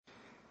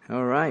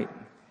All right.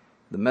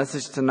 The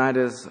message tonight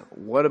is,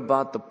 what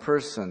about the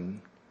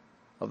person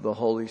of the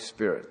Holy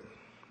Spirit?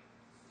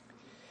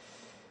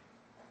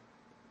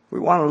 We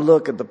want to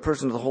look at the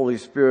person of the Holy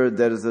Spirit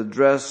that is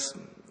addressed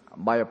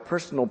by a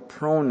personal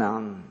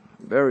pronoun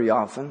very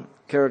often,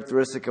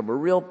 characteristic of a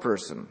real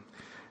person.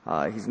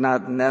 He's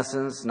not in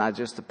essence, not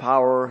just the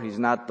power. He's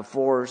not the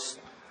force.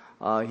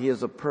 He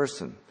is a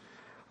person.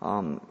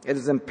 It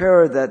is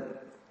imperative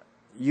that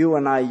you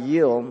and I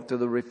yield to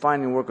the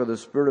refining work of the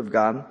Spirit of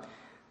God,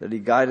 that He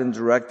guide and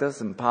direct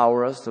us,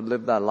 empower us to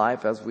live that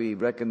life as we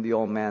reckon the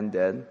old man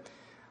dead.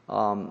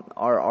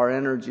 Our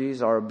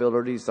energies, our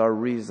abilities, our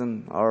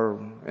reason, our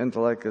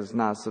intellect is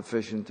not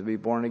sufficient to be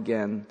born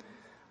again,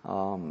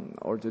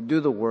 or to do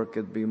the work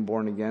of being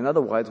born again.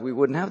 Otherwise, we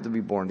wouldn't have to be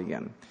born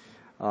again.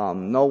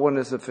 No one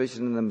is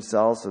sufficient in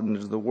themselves, and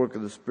it's the work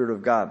of the Spirit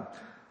of God.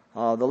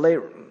 The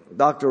late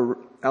Dr.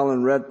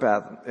 Alan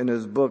Redpath, in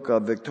his book,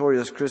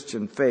 Victorious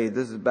Christian Faith,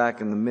 this is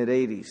back in the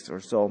mid-'80s or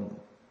so,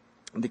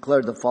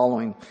 declared the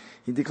following.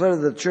 He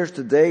declared that the church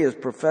today is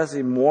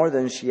professing more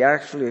than she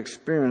actually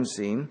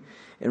experiencing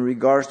in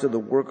regards to the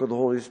work of the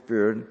Holy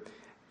Spirit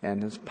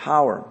and His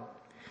power.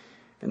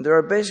 And there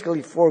are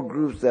basically four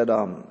groups that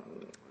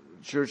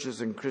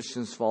churches and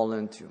Christians fall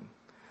into.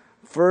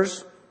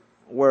 First,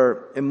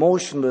 where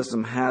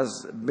emotionalism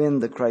has been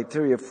the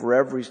criteria for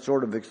every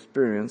sort of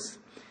experience,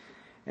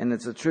 and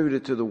it's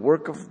attributed to the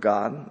work of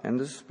God and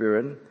the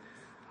Spirit,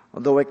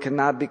 although it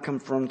cannot be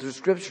confirmed through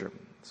Scripture.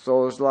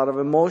 So there's a lot of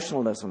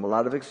emotionalism, a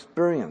lot of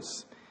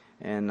experience,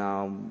 and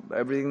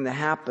everything that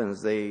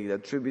happens they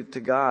attribute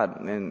to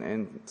God,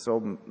 and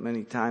so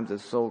many times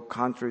it's so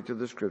contrary to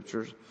the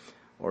Scriptures,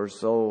 or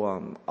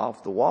so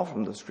off the wall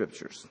from the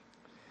Scriptures.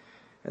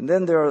 And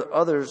then there are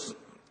others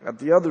at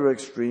the other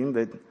extreme,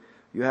 that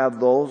you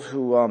have those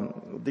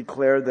who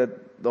declare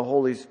that the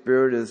Holy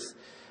Spirit is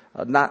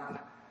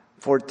not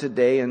for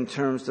today in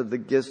terms of the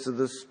gifts of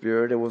the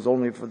Spirit. It was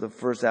only for the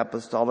first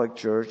apostolic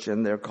church,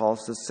 and they're called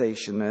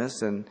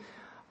cessationists, and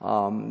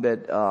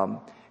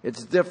that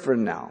it's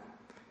different now.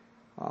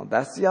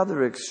 That's the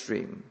other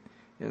extreme.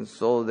 And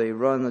so they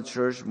run the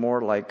church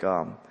more like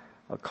a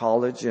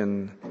college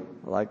and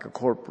like a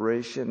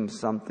corporation,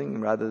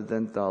 something, rather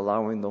than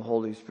allowing the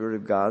Holy Spirit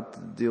of God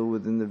to deal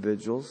with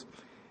individuals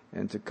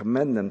and to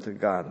commend them to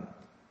God.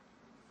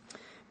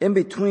 In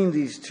between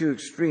these two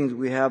extremes,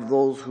 we have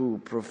those who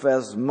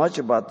profess much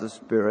about the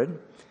Spirit,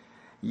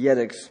 yet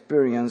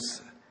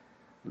experience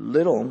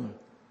little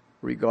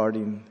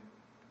regarding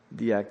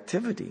the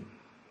activity.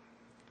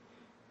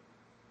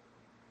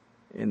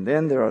 And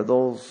then there are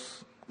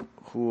those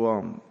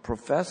who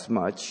profess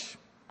much,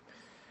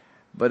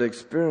 but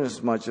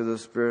experience much of the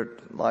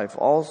Spirit life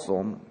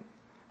also,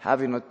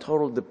 having a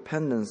total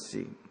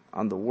dependency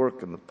on the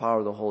work and the power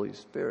of the Holy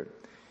Spirit.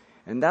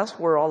 And that's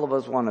where all of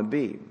us want to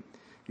be.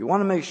 You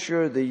want to make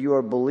sure that you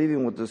are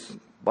believing what the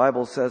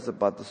Bible says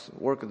about the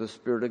work of the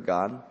Spirit of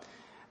God,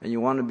 and you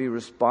want to be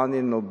responding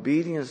in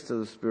obedience to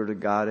the Spirit of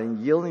God and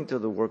yielding to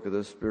the work of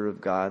the Spirit of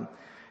God,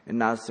 and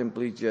not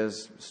simply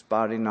just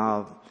spouting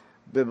off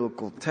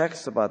biblical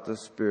texts about the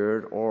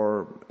Spirit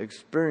or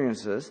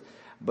experiences,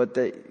 but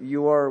that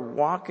you are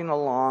walking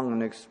along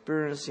and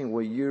experiencing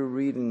what you're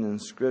reading in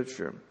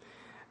Scripture.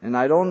 And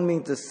I don't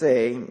mean to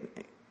say,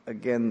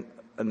 again,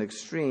 an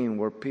extreme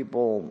where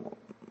people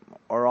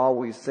are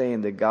always saying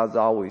that God's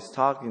always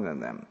talking to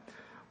them,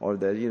 or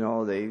that,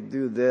 they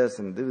do this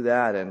and do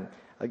that. And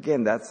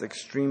again, that's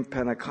extreme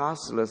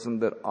Pentecostalism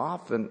that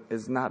often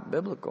is not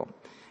biblical.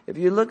 If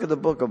you look at the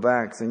book of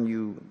Acts and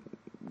you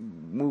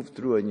move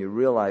through and you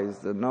realize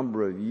the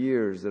number of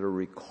years that are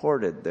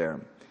recorded there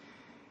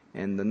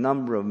and the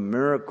number of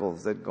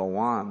miracles that go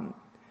on,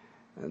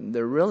 and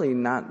they're really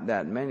not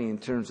that many in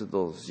terms of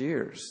those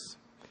years.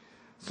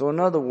 So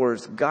in other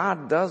words,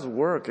 God does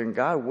work and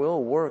God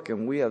will work,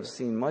 and we have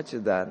seen much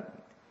of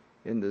that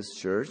in this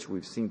church.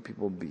 We've seen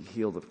people be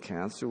healed of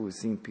cancer. We've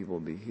seen people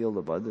be healed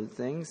of other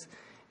things,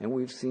 and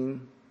we've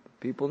seen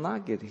people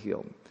not get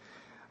healed.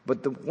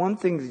 But the one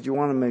thing that you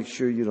want to make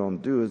sure you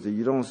don't do is that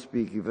you don't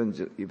speak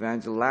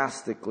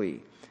evangelistically,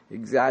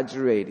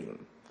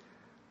 exaggerating,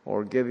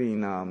 or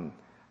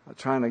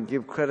trying to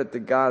give credit to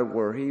God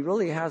where He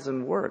really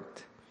hasn't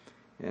worked.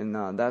 And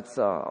that's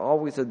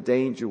always a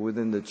danger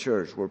within the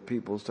church, where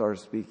people start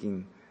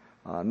speaking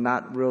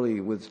not really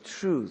with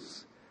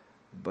truth,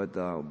 but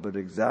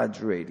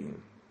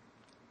exaggerating.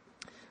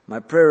 My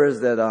prayer is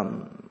that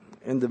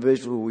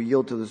individuals will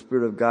yield to the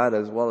Spirit of God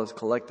as well as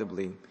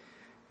collectively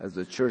as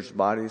the church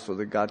body, so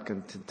that God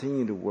can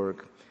continue to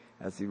work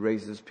as He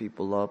raises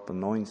people up,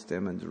 anoints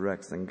them, and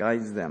directs and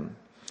guides them.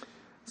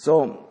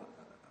 So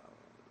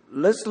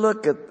let's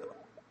look at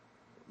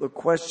the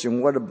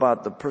question, what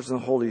about the person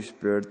of the Holy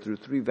Spirit, through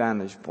three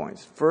vantage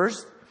points.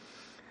 First,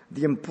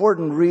 the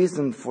important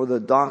reason for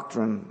the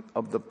doctrine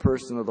of the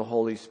person of the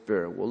Holy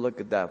Spirit. We'll look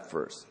at that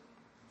first.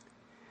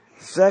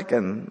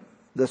 Second,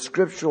 the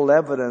scriptural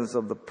evidence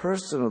of the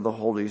person of the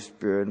Holy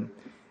Spirit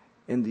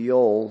in the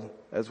Old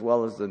as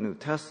well as the New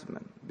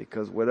Testament,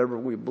 because whatever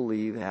we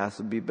believe has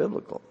to be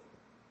biblical.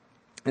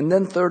 And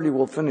then thirdly,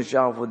 we'll finish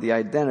off with the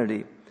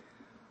identity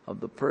of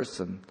the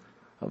person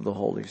of the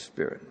Holy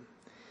Spirit.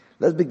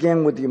 Let's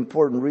begin with the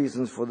important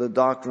reasons for the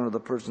doctrine of the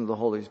person of the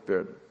Holy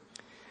Spirit.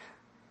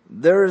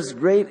 There is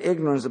great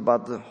ignorance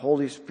about the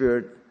Holy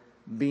Spirit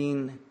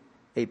being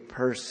a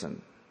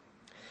person.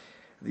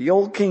 The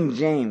Old King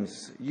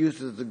James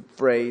uses the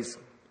phrase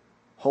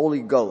Holy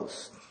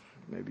Ghost.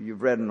 Maybe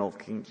you've read an Old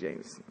King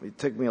James. It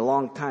took me a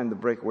long time to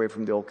break away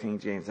from the Old King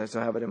James. I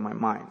still have it in my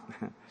mind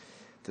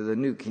to the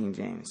New King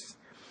James.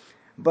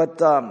 But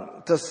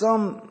to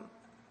some,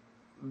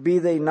 be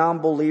they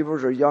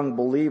non-believers or young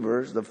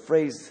believers, the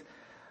phrase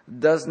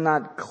does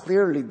not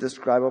clearly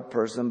describe a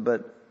person,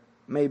 but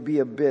may be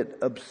a bit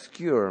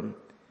obscure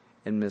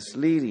and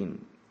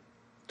misleading.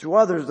 To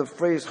others, the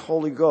phrase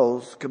Holy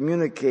Ghost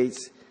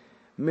communicates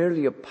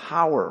merely a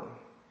power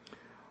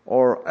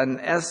or an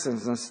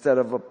essence instead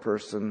of a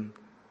person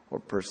or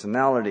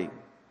personality.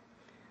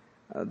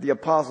 The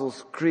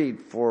Apostles' Creed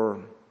for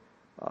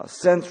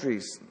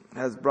centuries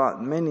has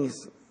brought many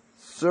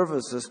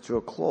services to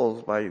a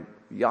close by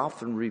the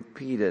often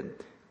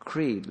repeated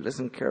creed.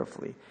 Listen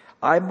carefully.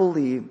 I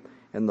believe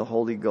in the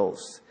Holy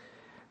Ghost.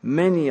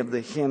 Many of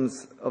the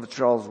hymns of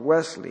Charles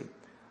Wesley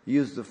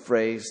use the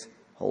phrase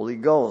Holy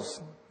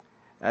Ghost.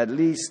 At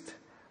least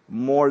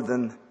more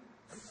than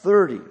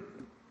 30.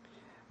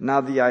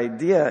 Now the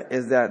idea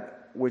is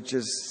that which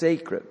is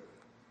sacred,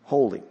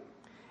 holy,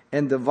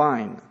 and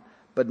divine,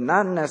 but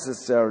not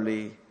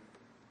necessarily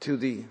to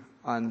the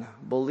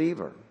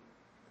unbeliever.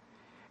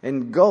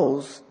 And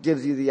ghost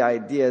gives you the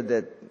idea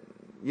that,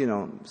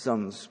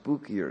 something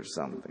spooky or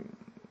something.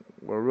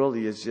 Well,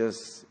 really it's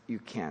just you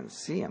can't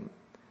see him.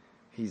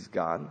 He's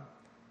God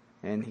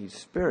and he's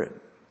spirit.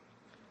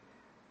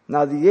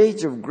 Now the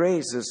age of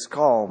grace is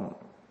called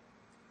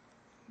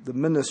the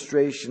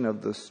ministration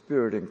of the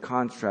Spirit in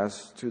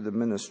contrast to the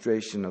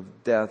ministration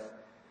of death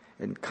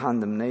and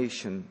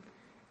condemnation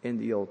in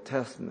the Old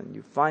Testament.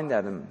 You find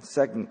that in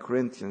 2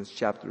 Corinthians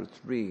chapter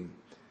 3,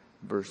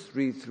 verse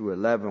 3 through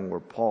 11, where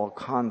Paul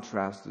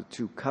contrasts the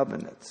two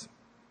covenants.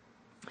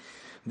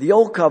 The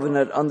Old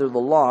Covenant under the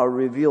law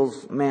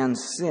reveals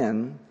man's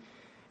sin.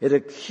 It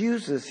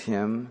accuses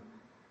him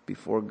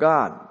before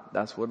God.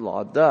 That's what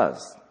law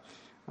does.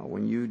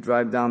 When you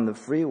drive down the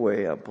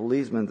freeway, a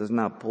policeman does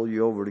not pull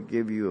you over to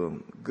give you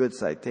a good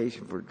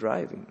citation for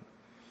driving.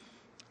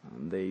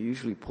 They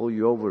usually pull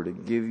you over to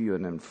give you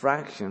an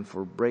infraction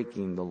for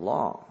breaking the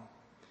law.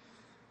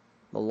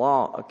 The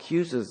law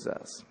accuses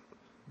us.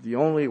 The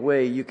only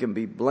way you can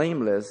be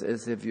blameless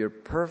is if you're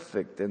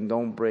perfect and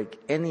don't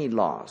break any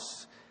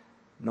laws.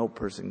 No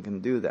person can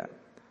do that.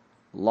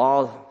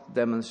 Laws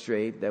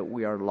demonstrate that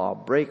we are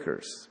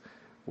lawbreakers,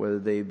 whether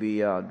they be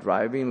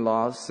driving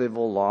laws,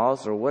 civil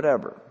laws, or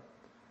whatever.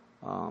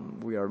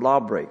 We are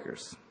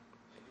lawbreakers.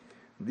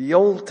 The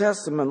Old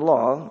Testament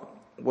law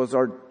was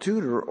our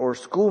tutor or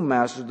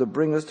schoolmaster to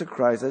bring us to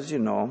Christ, as you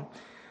know,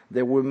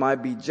 that we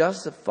might be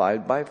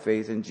justified by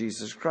faith in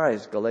Jesus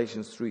Christ.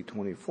 Galatians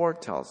 3:24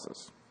 tells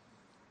us.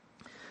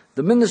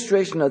 The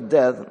ministration of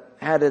death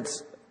had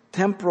its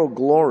temporal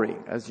glory,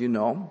 as you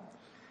know,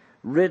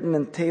 written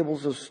in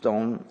tables of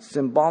stone,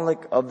 symbolic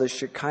of the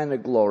Shekinah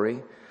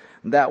glory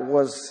that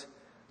was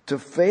to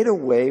fade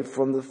away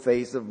from the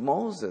face of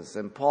Moses.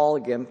 And Paul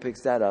again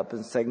picks that up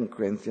in 2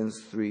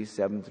 Corinthians 3,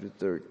 7 through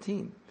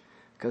 13,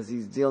 because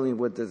he's dealing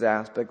with this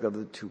aspect of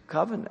the two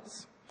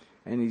covenants.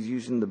 And he's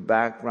using the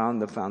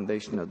background, the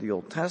foundation of the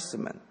Old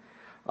Testament.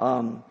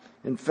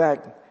 In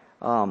fact,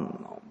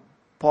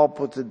 Paul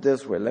puts it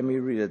this way. Let me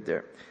read it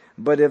there.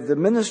 But if the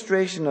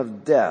ministration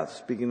of death,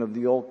 speaking of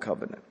the Old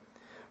Covenant,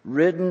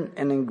 written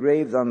and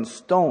engraved on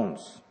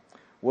stones,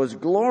 was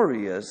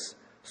glorious,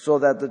 so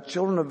that the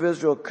children of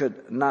Israel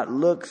could not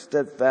look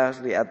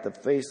steadfastly at the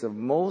face of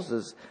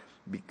Moses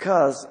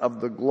because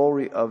of the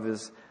glory of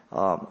his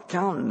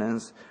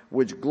countenance,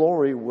 which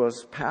glory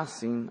was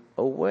passing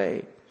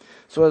away.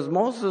 So as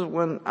Moses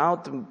went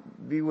out to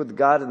be with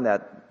God in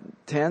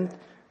that tent,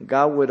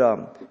 God would,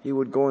 he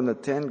would go in the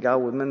tent, God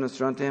would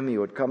minister unto him, he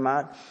would come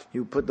out, he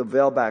would put the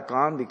veil back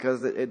on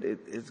because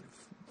his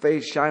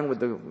face shined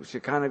with the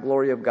Shekinah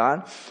glory of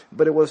God,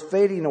 but it was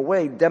fading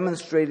away,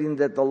 demonstrating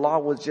that the law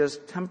was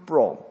just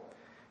temporal.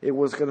 It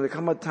was going to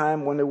come a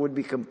time when it would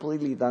be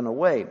completely done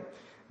away,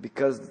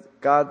 because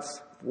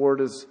God's word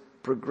is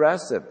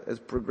progressive. It's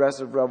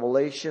progressive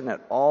revelation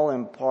at all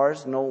in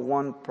parts. No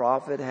one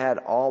prophet had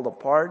all the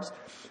parts,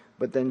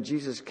 but then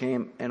Jesus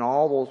came and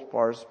all those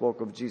parts spoke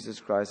of Jesus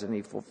Christ, and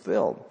he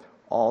fulfilled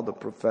all the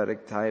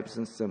prophetic types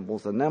and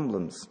symbols and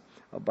emblems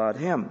about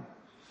him.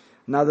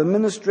 Now the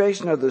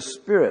ministration of the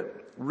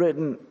Spirit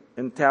written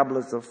in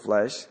tablets of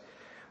flesh,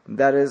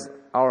 that is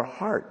our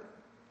heart,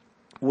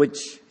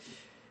 which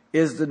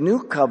is the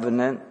new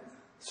covenant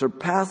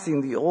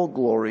surpassing the old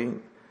glory,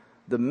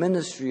 the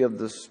ministry of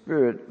the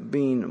Spirit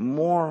being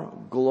more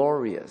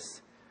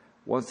glorious.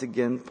 Once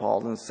again,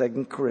 Paul in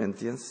 2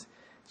 Corinthians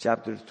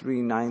chapter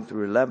 3, 9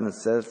 through 11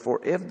 says,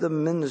 for if the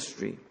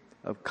ministry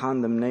of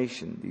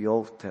condemnation, the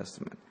Old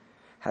Testament,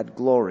 had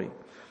glory,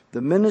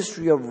 the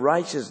ministry of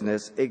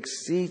righteousness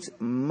exceeds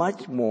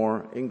much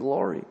more in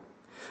glory.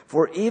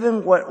 For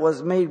even what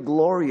was made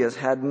glorious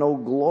had no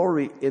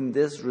glory in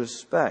this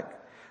respect,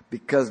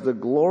 because the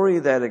glory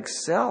that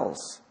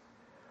excels.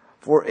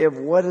 For if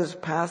what is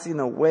passing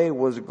away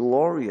was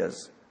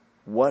glorious,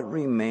 what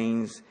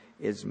remains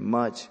is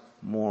much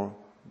more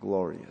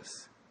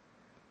glorious.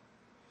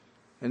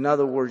 In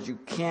other words, you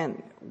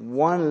can't,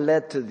 one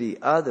led to the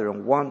other,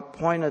 and one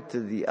pointed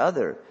to the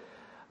other,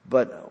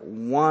 but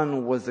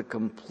one was the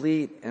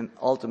complete and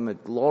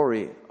ultimate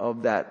glory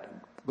of that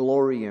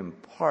glory in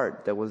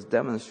part that was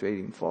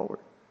demonstrating forward.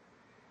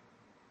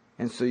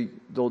 And so,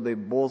 though they're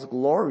both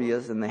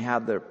glorious and they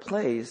have their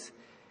place,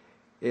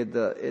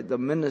 the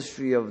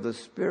ministry of the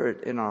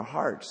Spirit in our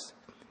hearts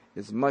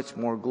is much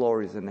more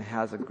glorious, and it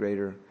has a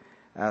greater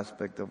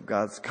aspect of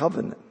God's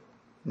covenant.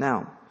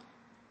 Now,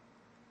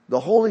 the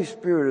Holy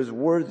Spirit is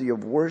worthy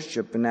of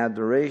worship and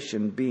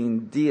adoration,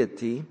 being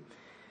deity,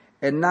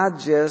 and not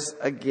just,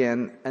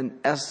 again, an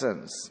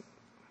essence.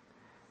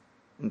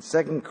 In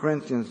 2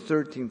 Corinthians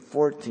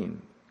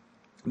 13:14,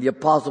 the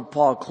Apostle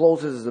Paul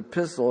closes his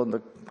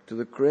epistle to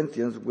the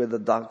Corinthians with a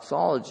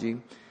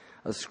doxology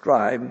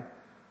ascribed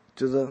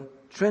to the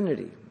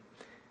Trinity.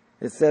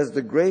 It says,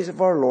 the grace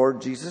of our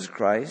Lord Jesus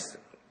Christ,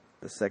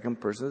 the second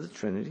person of the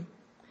Trinity,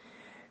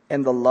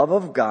 and the love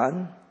of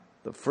God,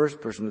 the first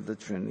person of the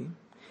Trinity,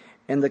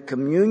 and the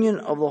communion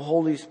of the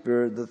Holy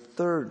Spirit, the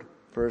third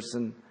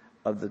person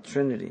of the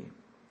Trinity.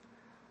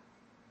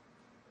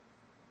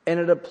 And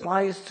it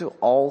applies to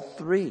all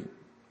three.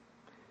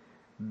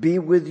 Be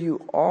with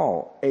you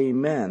all.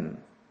 Amen.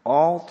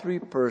 All three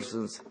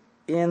persons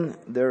in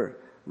their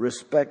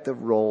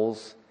respective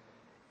roles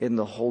in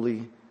the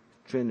Holy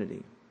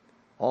Trinity.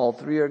 All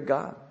three are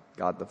God.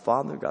 God the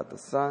Father, God the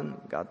Son,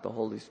 God the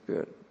Holy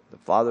Spirit. The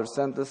Father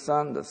sent the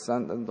Son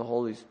sent the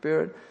Holy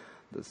Spirit.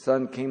 The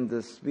Son came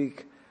to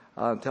speak,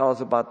 tell us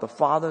about the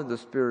Father. The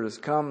Spirit has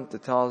come to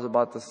tell us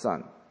about the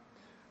Son.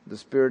 The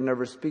Spirit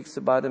never speaks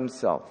about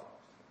himself.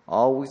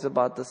 Always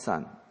about the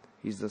Son.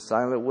 He's the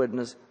silent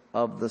witness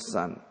of the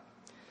Son.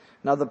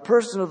 Now, the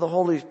person of the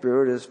Holy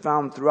Spirit is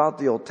found throughout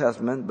the Old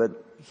Testament,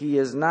 but he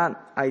is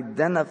not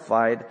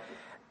identified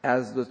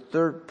as the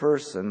third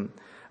person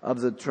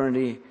of the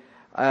Trinity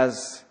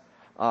as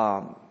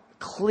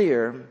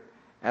clear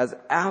as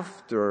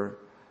after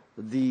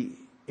the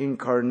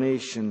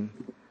incarnation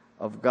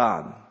of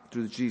God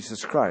through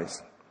Jesus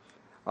Christ.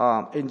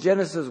 In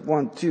Genesis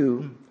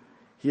 1:2,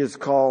 he is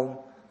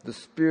called the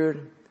Spirit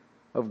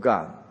of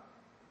God.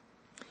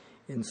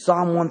 In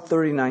Psalm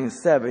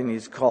 139:7,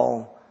 he's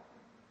called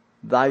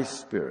Thy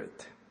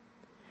Spirit.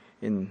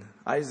 In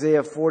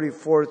Isaiah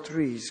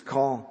 44:3, he's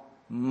called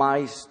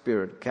My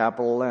Spirit,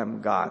 capital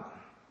M, God.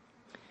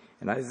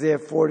 In Isaiah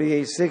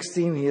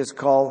 48:16, he is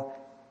called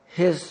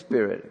His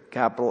Spirit,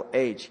 capital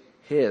H,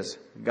 His,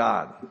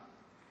 God.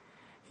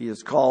 He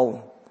is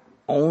called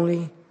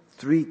only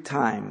 3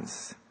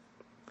 times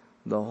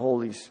the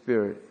Holy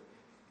Spirit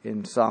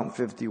in Psalm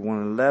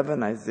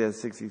 51:11, Isaiah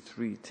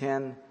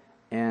 63:10,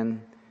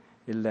 and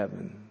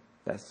 11.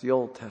 That's the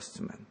Old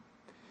Testament.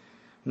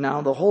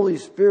 Now, the Holy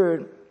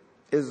Spirit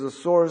is the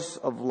source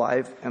of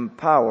life and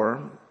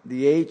power,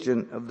 the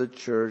agent of the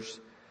church,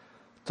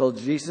 till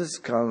Jesus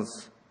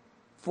comes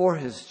for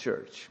his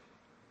church.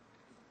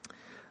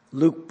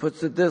 Luke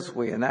puts it this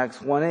way in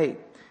Acts 1:8.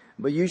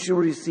 But you shall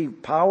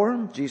receive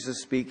power,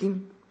 Jesus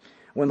speaking,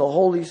 when the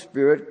Holy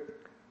Spirit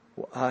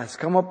has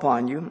come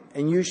upon you,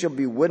 and you shall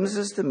be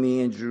witnesses to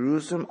me in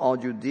Jerusalem, all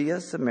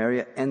Judea,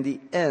 Samaria, and the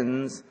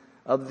ends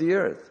of the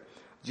earth.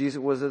 Jesus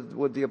was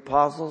with the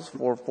apostles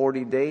for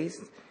 40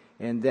 days,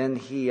 and then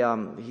he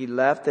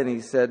left, and he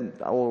said,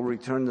 I will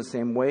return the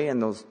same way.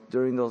 And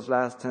during those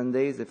last 10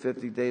 days, the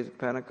 50 days of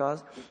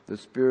Pentecost, the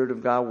Spirit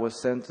of God was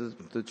sent to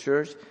the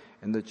church,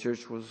 and the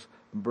church was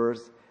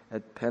birthed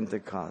at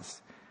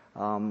Pentecost.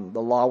 The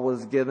law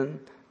was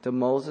given to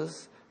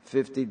Moses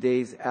 50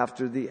 days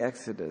after the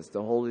Exodus.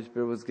 The Holy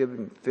Spirit was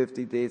given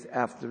 50 days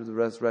after the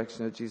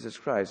resurrection of Jesus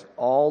Christ.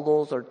 All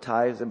those are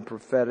tithes and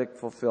prophetic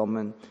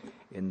fulfillment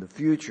in the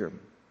future.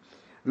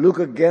 Luke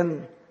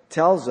again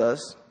tells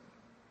us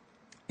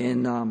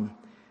in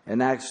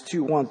Acts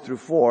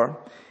 2:1-4,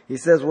 he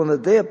says, when the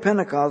day of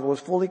Pentecost was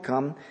fully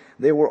come,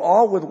 they were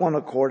all with one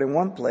accord in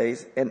one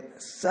place, and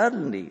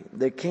suddenly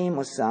there came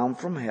a sound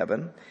from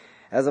heaven,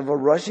 as of a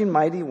rushing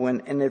mighty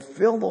wind, and it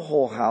filled the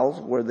whole house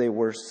where they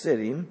were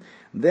sitting.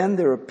 Then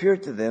there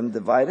appeared to them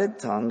divided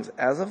tongues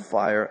as of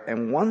fire,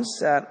 and one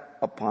sat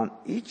upon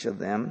each of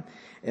them,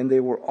 and they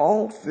were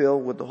all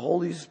filled with the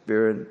Holy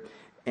Spirit,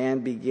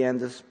 and began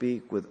to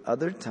speak with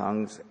other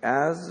tongues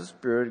as the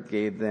Spirit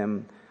gave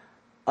them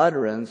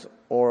utterance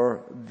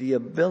or the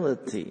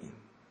ability.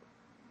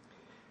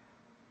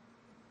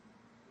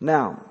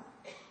 Now,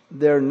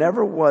 there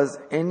never was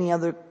any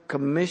other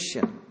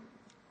commission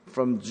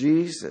from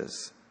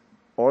Jesus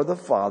or the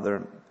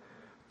Father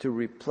to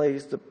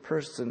replace the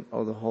person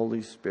of the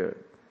Holy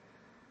Spirit.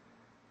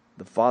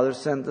 The Father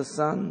sent the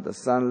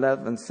Son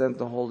left and sent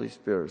the Holy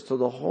Spirit. So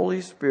the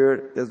Holy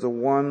Spirit is the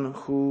one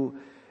who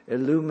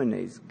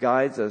illuminates,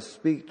 guides us,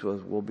 speaks to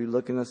us. We'll be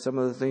looking at some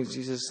of the things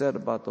Jesus said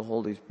about the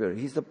Holy Spirit.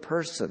 He's the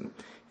person.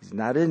 He's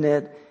not in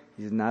it.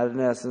 He's not in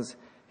essence.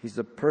 He's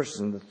the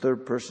person, the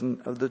third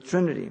person of the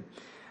Trinity.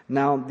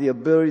 Now, the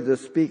ability to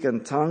speak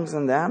in tongues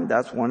and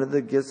that's one of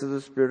the gifts of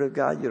the Spirit of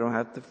God. You don't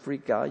have to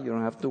freak out. You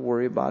don't have to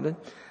worry about it.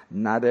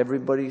 Not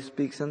everybody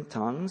speaks in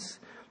tongues.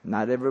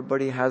 Not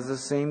everybody has the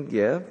same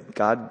gift.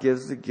 God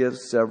gives the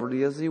gifts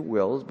severally as He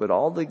wills, but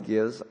all the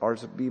gifts are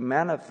to be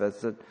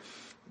manifested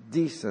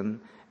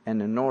decent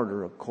and in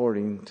order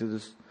according to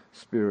the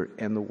Spirit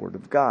and the Word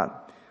of God.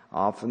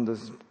 Often the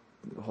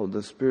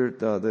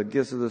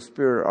gifts of the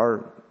Spirit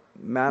are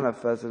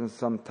manifested in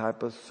some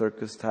type of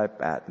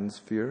circus-type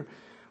atmosphere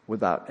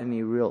without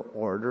any real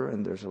order,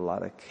 and there's a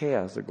lot of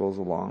chaos that goes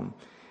along,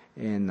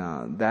 and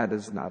that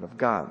is not of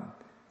God.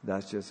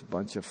 That's just a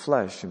bunch of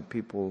flesh and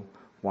people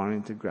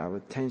wanting to grab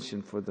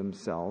attention for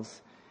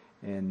themselves,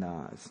 and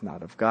it's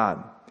not of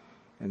God.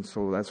 And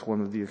so that's one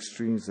of the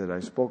extremes that I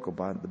spoke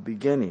about at the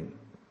beginning.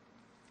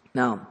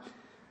 Now,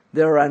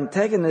 there are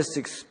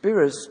antagonistic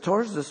spirits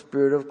towards the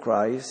Spirit of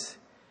Christ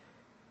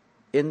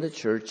in the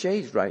church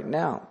age right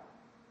now.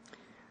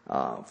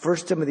 1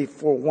 Timothy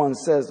 4:1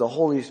 says, the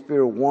Holy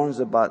Spirit warns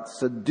about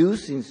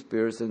seducing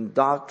spirits and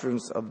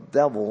doctrines of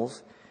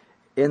devils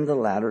in the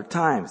latter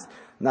times.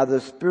 Now,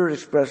 the Spirit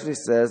expressly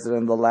says that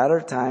in the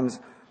latter times,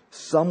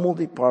 some will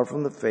depart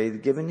from the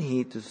faith, giving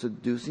heed to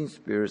seducing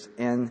spirits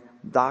and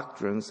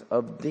doctrines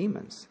of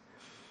demons.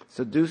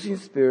 Seducing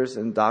spirits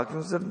and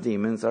doctrines of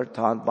demons are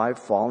taught by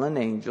fallen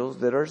angels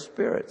that are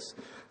spirits.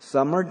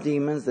 Some are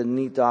demons that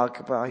need to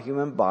occupy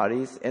human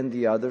bodies, and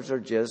the others are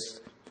just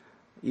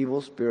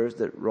evil spirits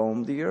that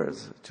roam the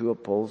earth to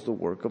oppose the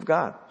work of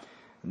God.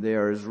 They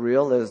are as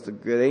real as the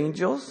good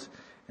angels,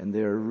 and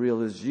they are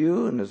real as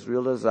you and as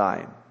real as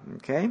I.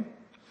 Okay?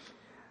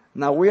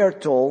 Now, we are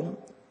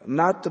told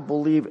not to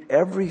believe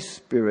every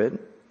spirit,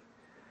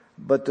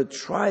 but to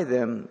try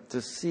them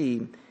to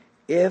see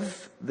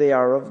if they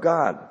are of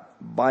God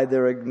by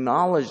their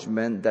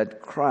acknowledgement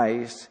that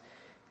Christ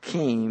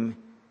came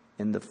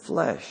in the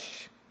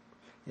flesh.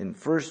 In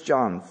 1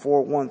 John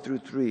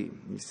 4:1-3,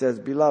 he says,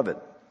 Beloved,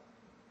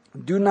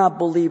 do not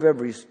believe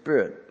every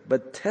spirit,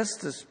 but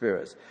test the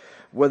spirits,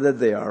 whether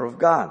they are of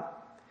God.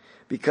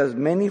 Because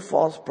many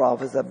false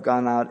prophets have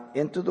gone out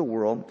into the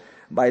world.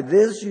 By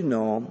this you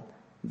know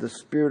the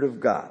Spirit of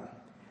God.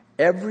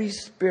 Every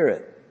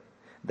spirit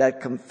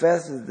that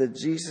confesses that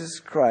Jesus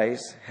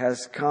Christ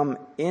has come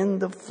in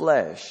the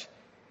flesh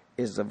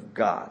is of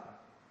God.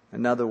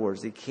 In other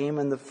words, He came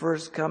in the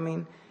first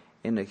coming.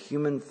 In a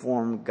human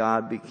form,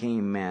 God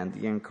became man,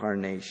 the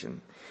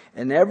incarnation.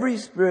 And every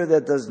spirit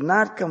that does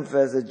not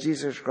confess that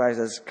Jesus Christ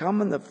has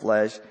come in the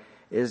flesh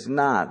is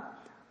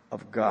not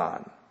of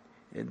God.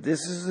 And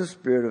this is the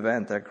spirit of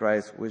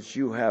Antichrist, which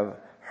you have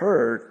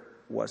heard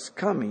was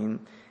coming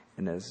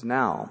and is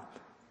now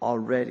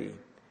already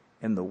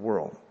in the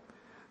world.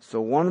 So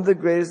one of the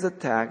greatest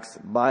attacks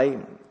by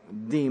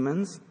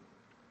demons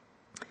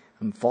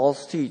and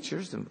false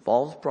teachers and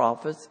false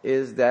prophets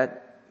is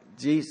that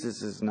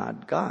Jesus is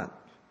not God.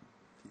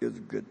 He was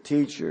a good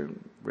teacher,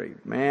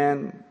 great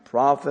man,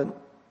 prophet,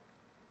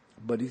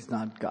 but He's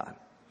not God.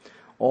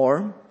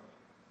 Or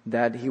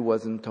that He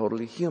wasn't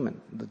totally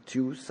human. The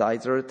two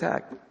sides are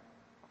attacked.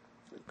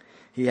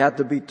 He had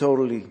to be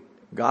totally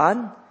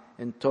God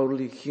and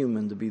totally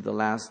human to be the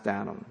last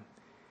Adam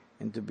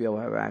and to be able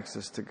to have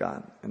access to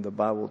God. And the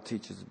Bible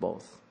teaches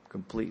both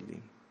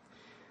completely.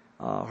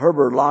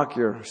 Herbert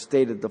Lockyer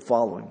stated the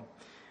following: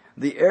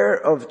 the error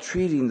of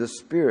treating the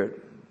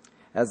Spirit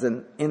as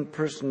an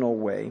impersonal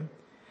way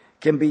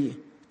can be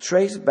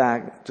traced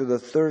back to the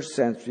 3rd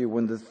century,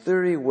 when the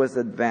theory was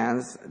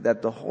advanced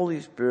that the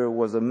Holy Spirit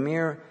was a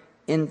mere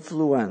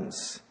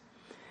influence,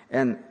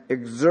 an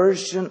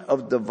exertion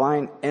of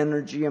divine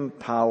energy and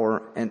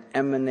power, and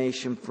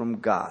emanation from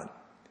God.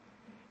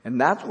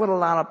 And that's what a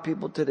lot of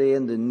people today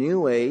in the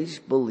New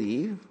Age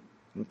believe,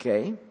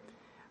 okay,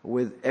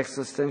 with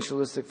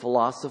existentialistic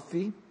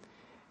philosophy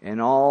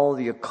and all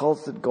the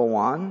occults that go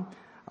on.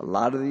 A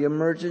lot of the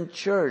emergent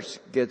church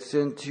gets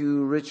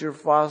into Richard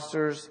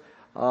Foster's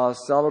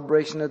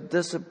celebration of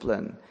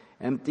discipline,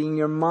 emptying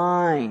your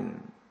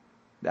mind.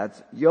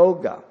 That's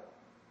yoga.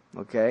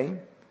 Okay?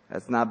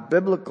 That's not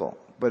biblical,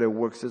 but it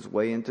works its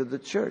way into the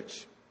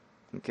church.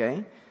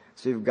 Okay?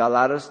 So you've got a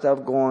lot of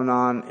stuff going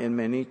on in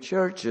many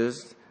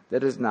churches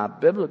that is not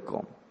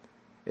biblical.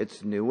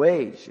 It's New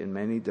Age in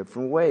many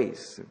different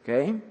ways.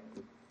 Okay?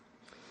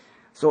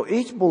 So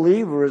each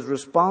believer is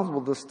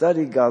responsible to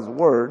study God's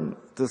Word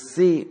to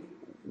see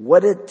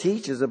what it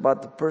teaches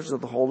about the person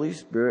of the Holy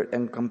Spirit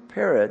and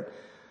compare it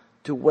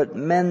to what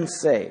men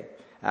say.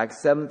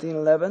 Acts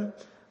 17:11,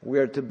 we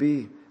are to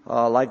be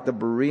like the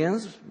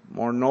Bereans,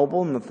 more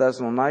noble than the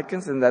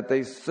Thessalonians, and that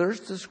they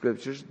search the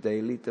Scriptures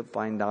daily to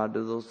find out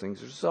if those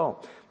things are so.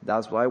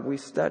 That's why we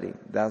study.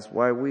 That's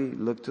why we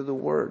look to the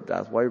Word.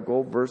 That's why we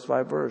go verse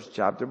by verse,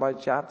 chapter by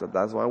chapter.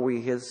 That's why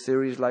we hit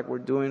series like we're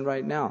doing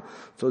right now,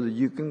 so that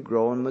you can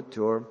grow and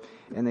mature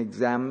and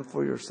examine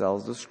for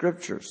yourselves the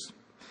Scriptures.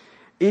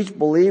 Each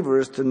believer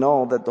is to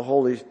know that the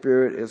Holy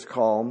Spirit is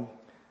called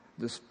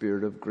the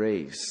Spirit of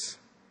grace.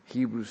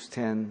 Hebrews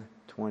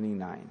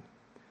 10:29.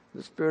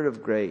 the Spirit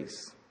of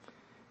grace.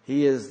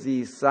 He is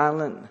the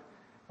silent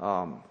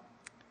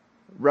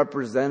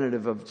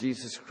representative of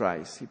Jesus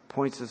Christ. He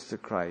points us to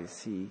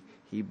Christ. He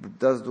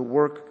does the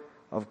work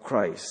of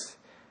Christ.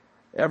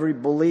 Every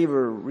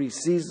believer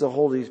receives the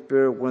Holy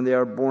Spirit when they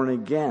are born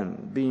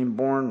again, being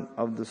born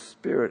of the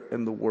Spirit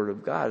and the Word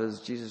of God, as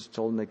Jesus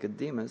told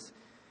Nicodemus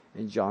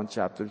in John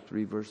chapter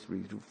 3, verse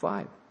 3 through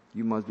 5.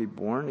 You must be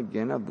born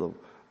again of the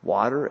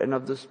water and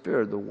of the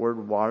Spirit. The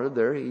word water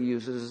there, he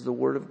uses as the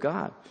Word of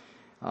God.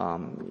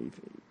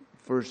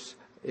 First,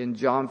 in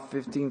John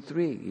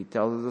 15:3, he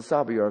tells his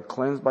disciples, you are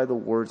cleansed by the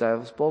words I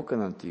have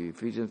spoken unto you.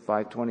 Ephesians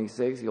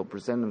 5:26, he'll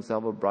present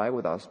himself a bride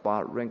without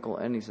spot, wrinkle,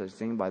 any such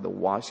thing, by the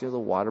washing of the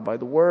water by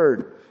the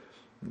word.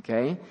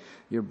 Okay?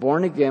 You're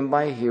born again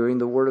by hearing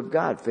the word of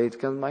God. Faith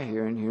comes by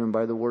hearing, hearing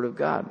by the word of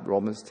God.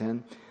 Romans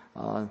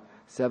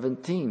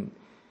 10:17.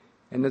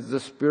 And it's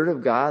the Spirit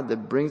of God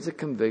that brings the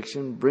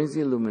conviction, brings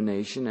the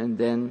illumination, and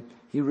then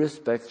he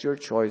respects your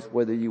choice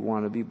whether you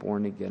want to be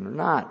born again or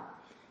not.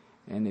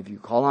 And if you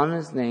call on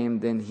his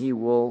name, then he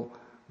will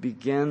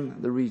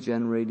begin the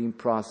regenerating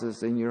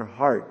process in your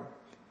heart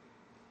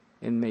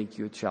and make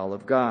you a child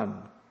of God.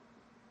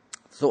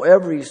 So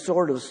every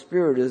sort of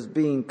spirit is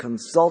being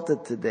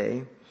consulted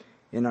today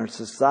in our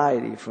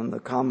society, from the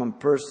common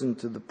person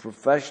to the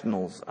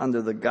professionals,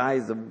 under the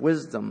guise of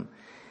wisdom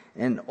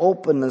and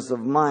openness of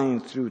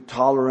mind, through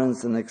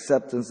tolerance and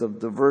acceptance of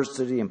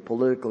diversity and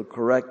political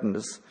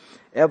correctness,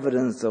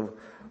 evidence of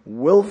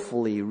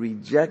willfully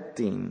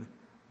rejecting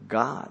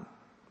God.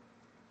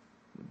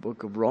 The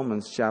book of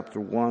Romans chapter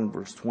 1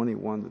 verse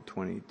 21 to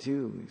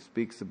 22, he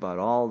speaks about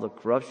all the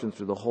corruption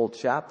through the whole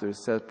chapter. It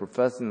says,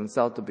 professing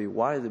themselves to be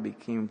wise, they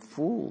became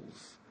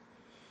fools,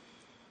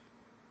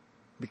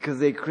 because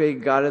they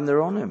create God in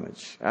their own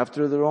image,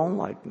 after their own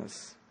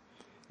likeness.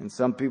 And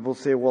some people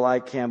say, well, I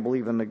can't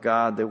believe in a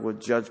God that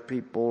would judge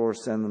people or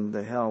send them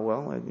to hell.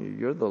 Well,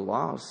 you're the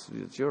loss.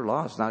 It's your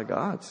loss, not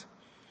God's.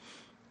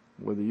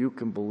 Whether you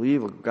can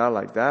believe a God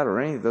like that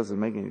or anything doesn't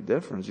make any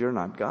difference. You're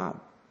not God.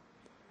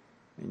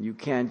 And you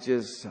can't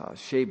just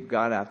shape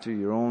God after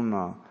your own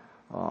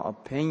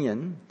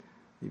opinion.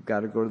 You've got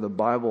to go to the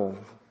Bible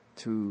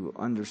to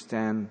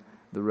understand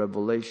the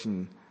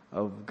revelation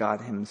of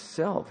God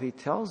himself. He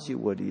tells you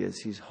what he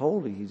is. He's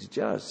holy. He's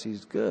just.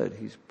 He's good.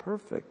 He's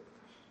perfect.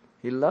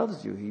 He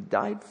loves you. He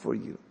died for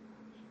you.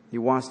 He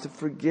wants to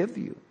forgive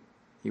you.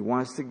 He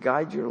wants to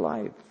guide your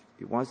life.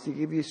 He wants to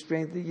give you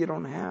strength that you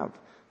don't have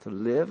to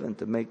live and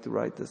to make the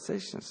right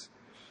decisions.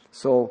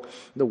 So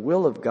the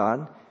will of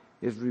God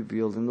is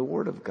revealed in the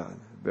Word of God.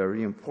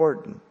 Very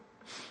important.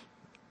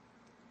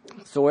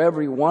 So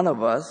every one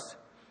of us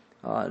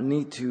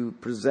need to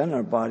present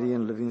our body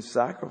in living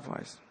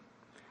sacrifice.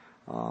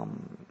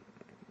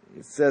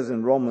 It says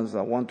in Romans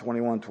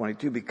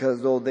 1:21-22,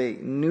 because though they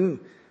knew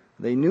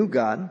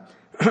God,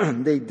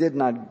 they did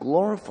not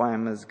glorify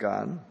him as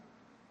God,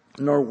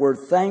 nor were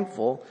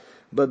thankful,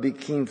 but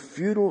became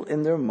futile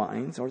in their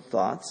minds or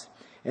thoughts,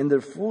 and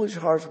their foolish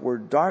hearts were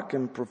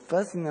darkened.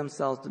 Professing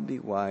themselves to be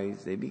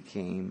wise, they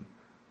became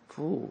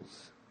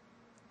fools.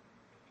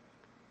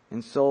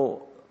 And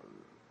so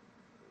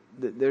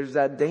there's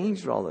that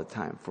danger all the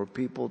time for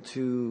people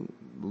to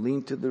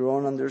lean to their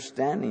own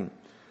understanding.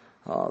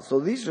 So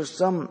these are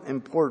some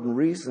important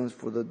reasons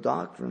for the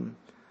doctrine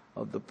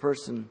of the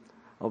person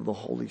of the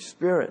Holy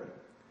Spirit.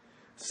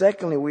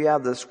 Secondly, we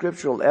have the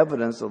scriptural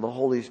evidence of the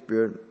Holy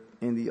Spirit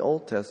in the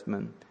Old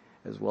Testament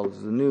as well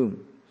as the New.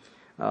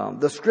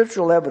 The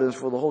scriptural evidence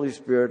for the Holy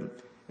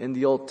Spirit in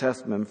the Old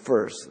Testament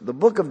first. The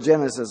book of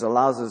Genesis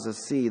allows us to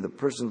see the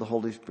person of the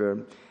Holy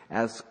Spirit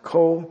as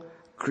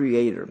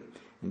co-creator.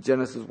 In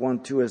Genesis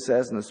 1:2 it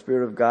says, and the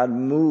Spirit of God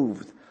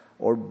moved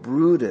or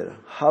brooded,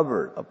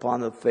 hovered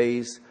upon the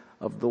face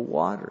of the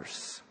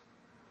waters.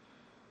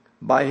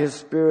 By his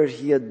Spirit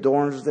he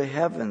adorns the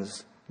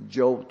heavens,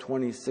 Job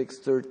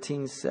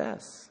 26:13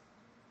 says.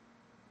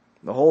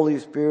 The Holy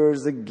Spirit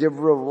is the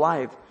giver of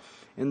life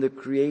in the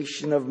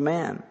creation of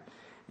man.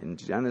 In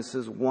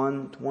Genesis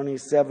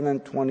 1:27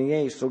 and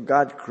 28, so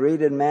God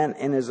created man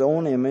in his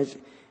own image,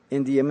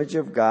 in the image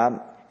of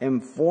God,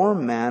 and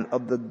formed man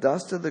of the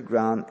dust of the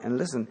ground. And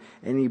listen,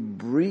 and he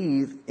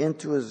breathed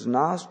into his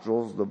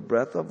nostrils the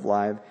breath of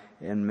life,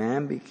 and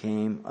man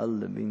became a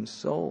living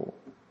soul.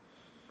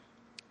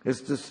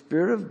 It's the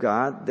Spirit of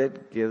God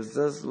that gives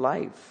us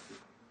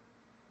life.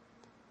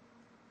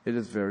 It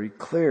is very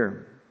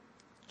clear.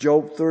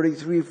 Job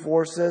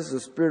 33:4 says,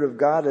 the Spirit of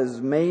God has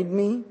made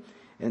me,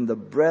 and the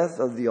breath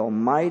of the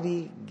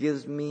Almighty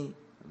gives me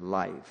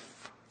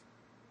life.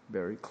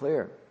 Very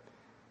clear.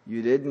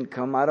 You didn't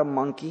come out of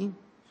monkey.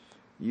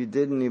 You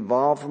didn't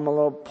evolve from a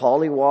little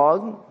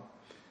pollywog.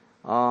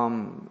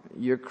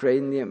 You're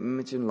creating the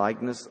image and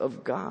likeness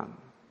of God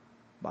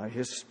by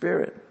his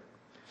Spirit.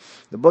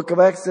 The book of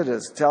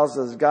Exodus tells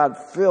us God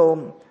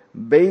filled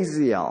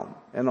Bezalel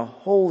and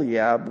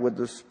Aholiab with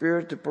the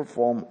Spirit to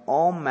perform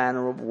all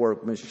manner of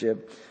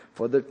workmanship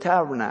for the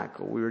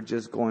tabernacle. We were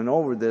just going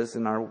over this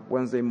in our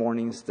Wednesday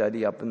morning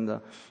study up in the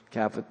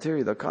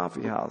cafeteria, the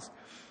coffee house.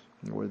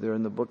 We're there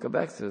in the book of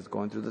Exodus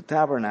going through the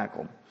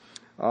tabernacle.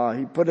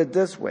 he put it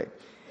this way.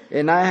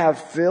 And I have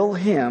filled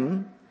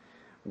him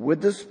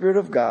with the Spirit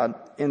of God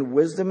in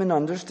wisdom and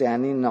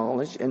understanding,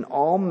 knowledge, and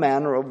all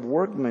manner of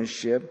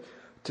workmanship,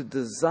 to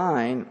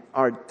design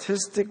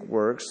artistic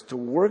works, to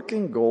work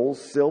in gold,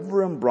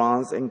 silver, and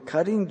bronze, and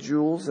cutting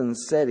jewels, and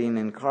setting,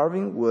 and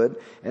carving wood,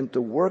 and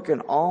to work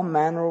in all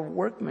manner of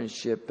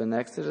workmanship, in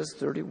Exodus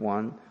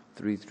 31,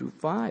 3 through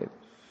 5.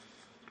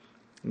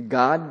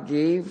 God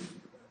gave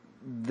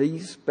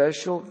these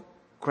special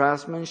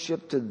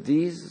craftsmanship to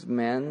these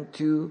men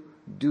to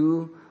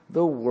do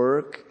the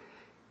work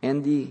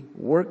and the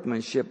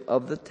workmanship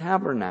of the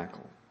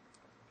tabernacle.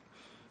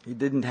 He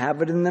didn't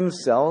have it in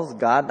themselves.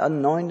 God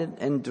anointed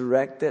and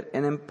directed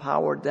and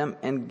empowered them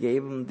and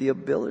gave them the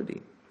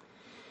ability.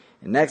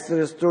 In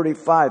Exodus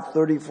 35,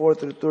 34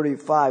 through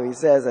 35, he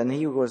says, and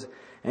he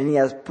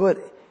has put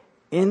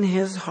in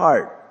his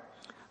heart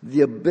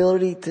the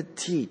ability to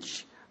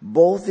teach,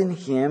 both in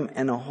him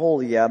and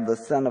Aholiab, the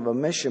son of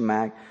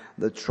Amishamac,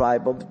 the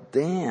tribe of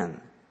Dan.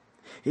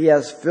 He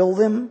has filled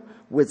him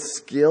with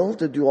skill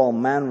to do all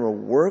manner of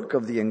work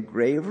of the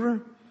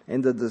engraver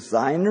and the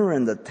designer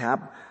and the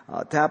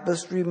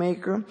tapestry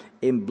maker,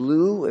 in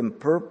blue and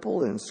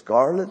purple and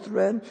scarlet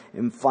thread,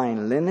 in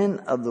fine linen,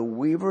 of the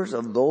weavers,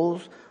 of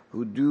those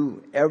who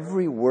do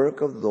every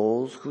work of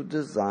those who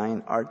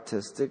design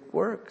artistic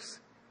works.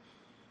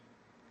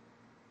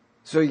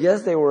 So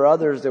yes, there were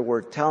others that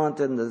were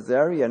talented in this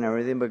area and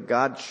everything, but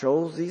God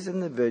chose these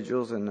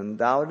individuals and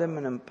endowed them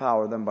and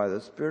empowered them by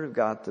the Spirit of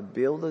God to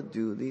be able to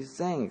do these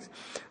things.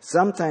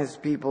 Sometimes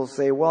people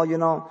say, well,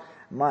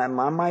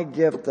 my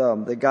gift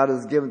that God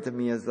has given to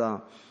me is, I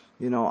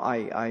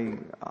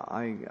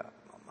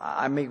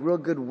make real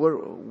good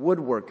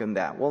woodwork in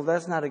that. Well,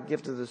 that's not a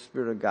gift of the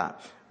Spirit of God.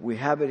 We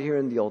have it here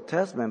in the Old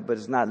Testament, but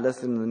it's not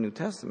listed in the New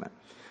Testament.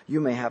 You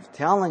may have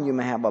talent, you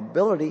may have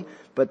ability,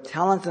 but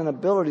talents and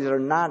abilities are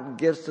not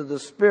gifts of the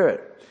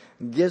Spirit.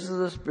 Gifts of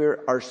the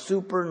Spirit are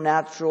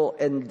supernatural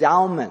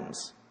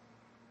endowments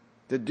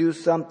to do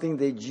something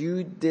that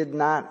you did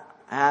not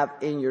have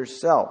in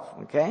yourself,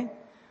 okay?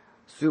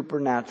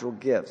 Supernatural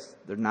gifts.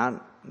 They're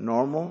not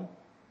normal,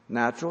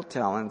 natural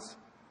talents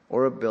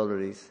or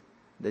abilities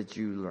that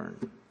you learn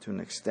to an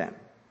extent.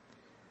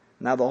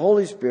 Now, the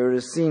Holy Spirit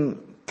is seen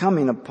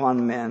coming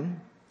upon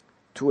men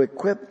to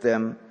equip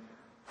them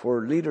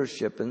for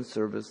leadership and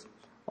service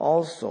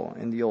also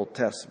in the Old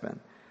Testament.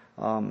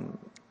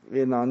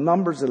 In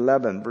Numbers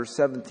 11, verse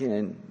 17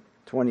 and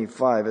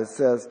 25, it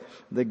says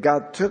that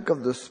God took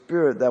of the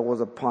Spirit that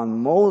was upon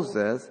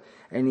Moses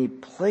and he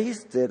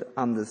placed it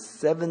on the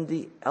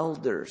 70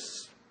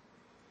 elders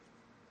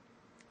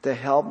to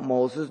help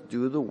Moses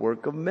do the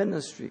work of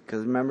ministry.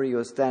 Because remember, he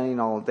was standing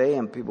all day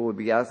and people would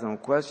be asking him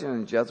questions,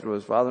 and Jethro,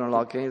 his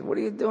father-in-law, came, what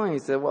are you doing? He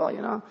said, well,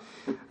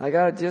 I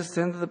got to just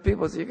tend to the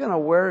people. So you're going to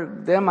wear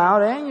them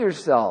out and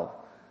yourself.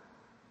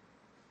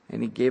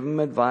 And he gave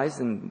him advice,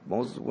 and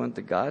Moses went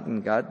to God,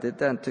 and God did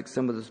that and took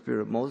some of the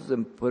Spirit of Moses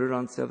and put it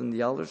on 70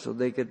 elders so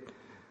they could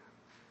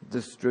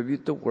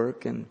distribute the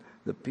work, and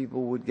the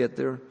people would get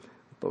their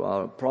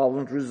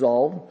problems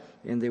resolved,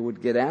 and they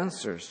would get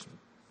answers.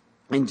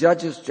 In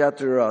Judges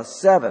chapter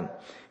 7,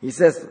 he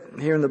says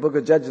here in the book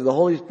of Judges, the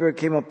Holy Spirit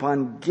came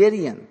upon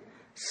Gideon,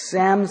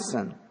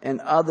 Samson, and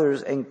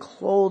others and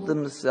clothed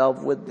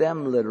himself with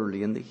them,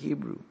 literally in the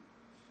Hebrew.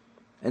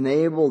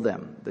 Enabled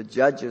them, the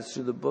judges,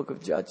 through the book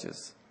of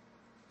Judges.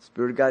 The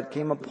Spirit of God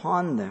came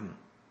upon them.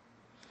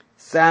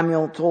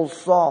 Samuel told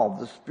Saul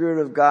the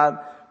Spirit of God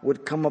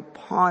would come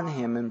upon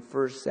him in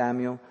 1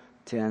 Samuel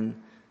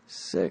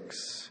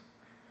 10:6.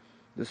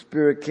 The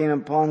Spirit came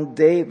upon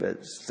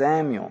David,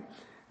 Samuel,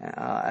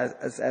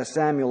 as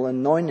Samuel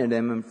anointed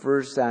him in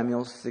 1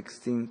 Samuel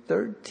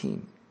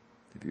 16:13.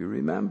 If you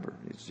remember,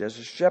 he's just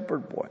a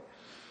shepherd boy.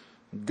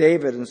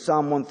 David in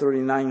Psalm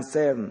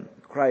 139:7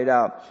 cried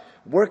out,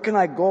 where can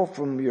I go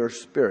from your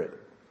Spirit?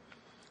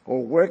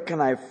 Or where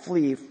can I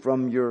flee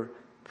from your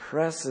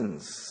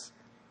presence?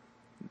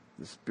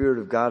 The Spirit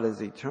of God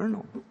is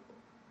eternal.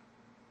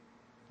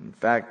 In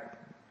fact,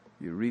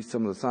 you read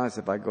some of the Psalms,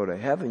 if I go to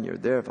heaven, you're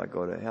there. If I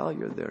go to hell,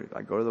 you're there. If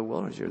I go to the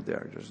wilderness, you're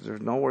there.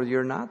 There's nowhere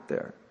you're not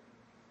there.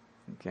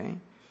 Okay?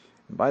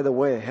 And by the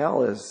way,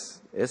 hell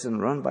isn't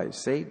run by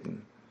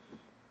Satan.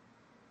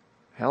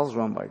 Hell's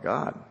run by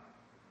God.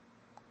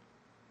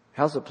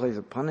 Hell's a place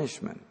of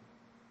punishment,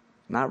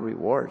 not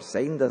reward.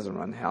 Satan doesn't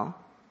run hell.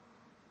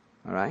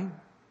 All right?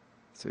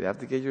 So you have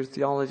to get your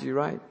theology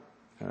right.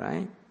 All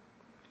right?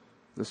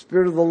 The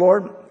Spirit of the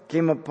Lord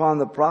came upon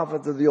the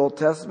prophets of the Old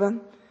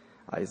Testament,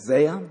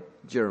 Isaiah,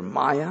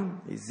 Jeremiah,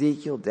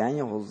 Ezekiel,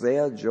 Daniel,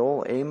 Hosea,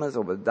 Joel, Amos,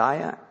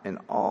 Obadiah, and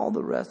all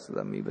the rest of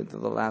them, even to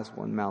the last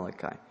one,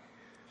 Malachi.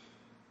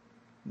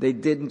 They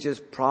didn't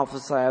just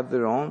prophesy of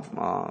their own.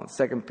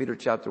 2 Peter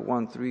chapter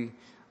 1, 3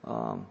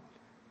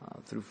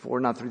 through 4,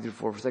 not 3 through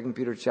 4. 2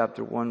 Peter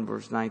chapter 1,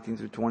 verse 19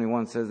 through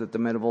 21 says that the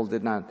men of old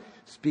did not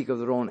speak of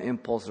their own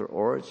impulse or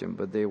origin,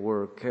 but they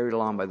were carried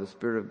along by the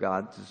Spirit of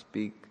God to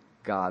speak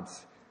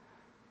God's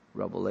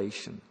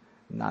revelation,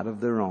 not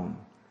of their own,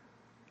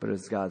 but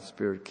as God's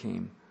Spirit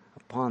came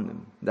upon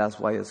them. That's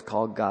why it's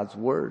called God's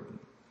Word.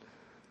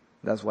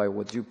 That's why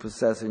what you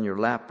possess in your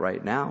lap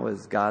right now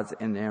is God's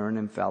inerrant,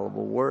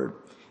 infallible Word.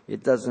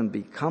 It doesn't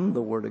become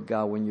the Word of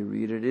God when you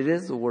read it. It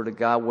is the Word of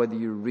God whether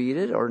you read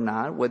it or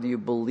not, whether you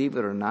believe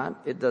it or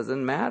not. It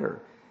doesn't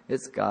matter.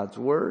 It's God's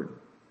Word.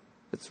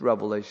 It's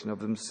revelation of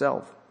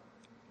Himself.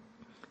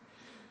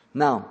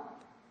 Now,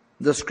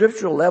 the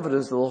scriptural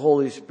evidence of the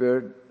Holy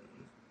Spirit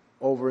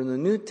over in the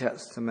New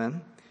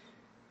Testament,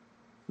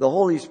 the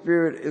Holy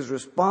Spirit is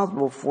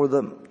responsible for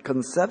the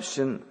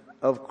conception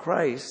of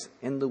Christ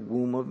in the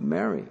womb of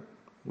Mary.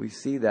 We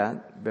see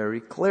that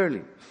very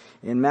clearly.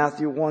 In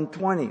Matthew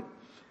 1:20,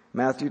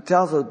 Matthew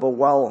tells us, but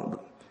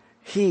while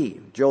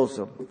he,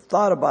 Joseph,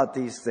 thought about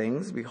these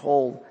things,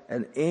 behold,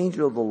 an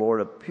angel of the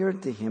Lord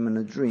appeared to him in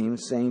a dream,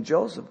 saying,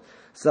 Joseph,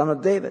 son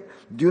of David,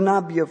 do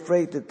not be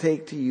afraid to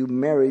take to you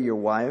Mary your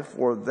wife,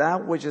 for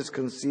that which is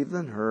conceived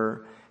in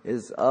her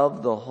is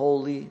of the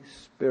Holy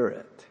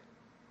Spirit.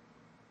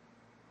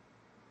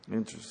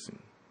 Interesting.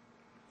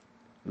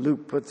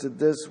 Luke puts it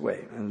this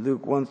way, in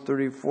Luke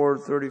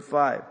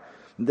 1:34-35.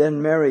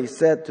 Then Mary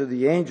said to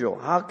the angel,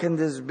 how can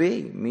this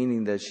be?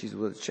 Meaning that she's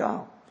with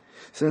child.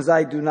 Since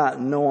I do not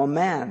know a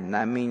man,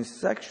 that means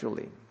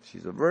sexually.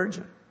 She's a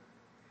virgin.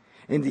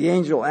 And the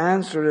angel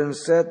answered and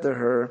said to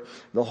her,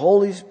 the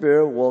Holy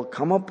Spirit will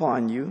come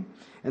upon you,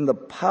 and the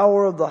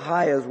power of the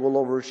highest will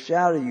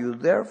overshadow you.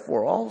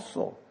 Therefore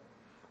also,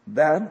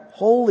 that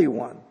Holy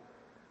One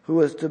who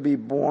is to be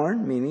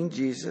born, meaning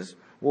Jesus,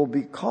 will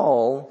be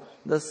called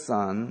the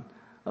Son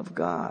of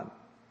God.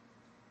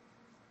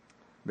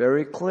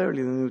 Very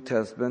clearly in the New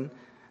Testament,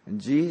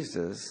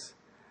 Jesus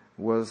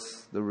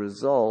was the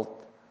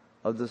result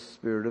of the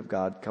Spirit of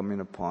God coming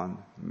upon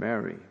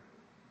Mary.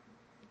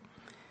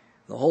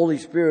 The Holy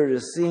Spirit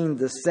is seen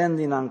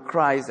descending on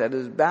Christ at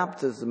His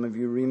baptism, if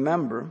you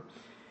remember,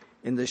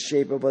 in the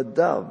shape of a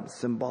dove,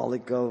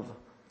 symbolic of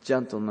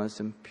gentleness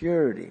and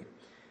purity.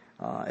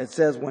 It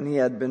says, when He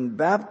had been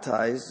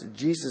baptized,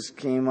 Jesus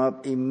came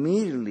up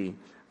immediately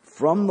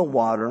from the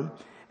water,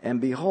 and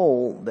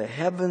behold, the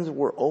heavens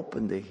were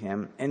opened to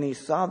Him, and He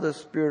saw the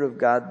Spirit of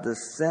God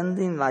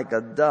descending like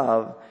a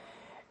dove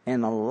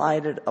and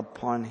alighted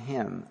upon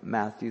Him.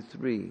 Matthew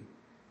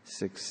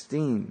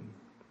 3:16.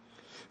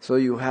 So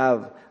you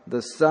have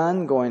the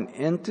Son going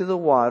into the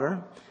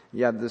water,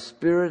 you have the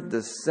Spirit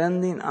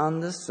descending on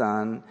the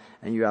Son,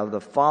 and you have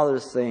the Father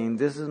saying,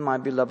 this is my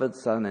beloved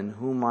Son in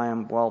whom I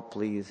am well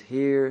pleased.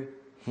 Hear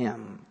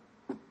Him.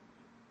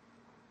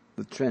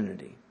 The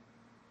Trinity.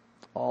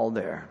 All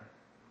there.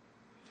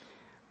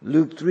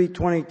 Luke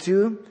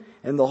 3:22,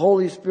 and the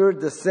Holy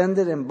Spirit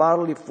descended in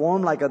bodily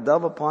form like a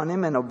dove upon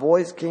Him, and a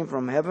voice came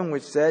from heaven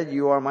which said,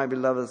 you are my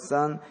beloved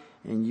Son,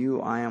 in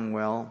you I am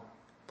well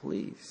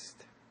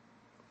pleased.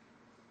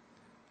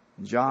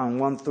 John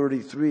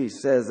 1:33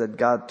 says that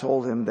God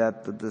told Him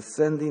that the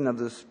descending of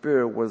the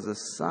Spirit was a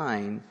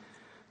sign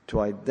to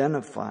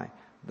identify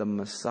the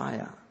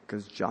Messiah,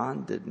 because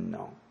John didn't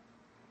know.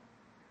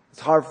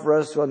 It's hard for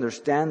us to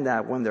understand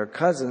that when they're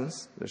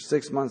cousins, they're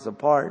 6 months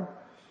apart.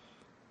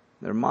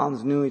 Their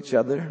moms knew each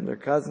other, they're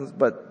cousins,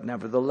 but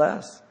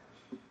nevertheless,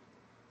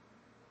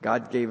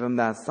 God gave them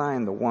that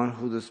sign, the one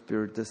who the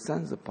Spirit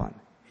descends upon.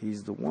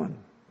 He's the one.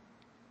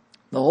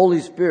 The Holy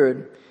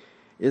Spirit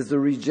is the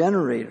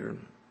regenerator,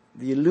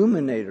 the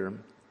illuminator,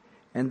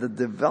 and the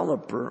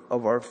developer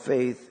of our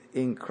faith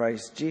in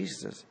Christ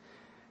Jesus.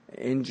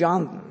 In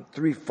John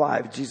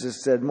 3:5,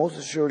 Jesus said, most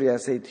assuredly I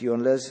say to you,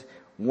 unless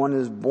one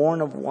is born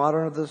of water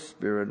and of the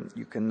Spirit,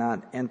 you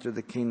cannot enter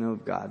the kingdom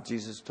of God.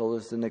 Jesus told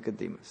us to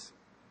Nicodemus.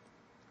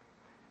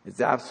 It's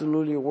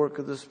absolutely a work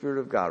of the Spirit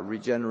of God,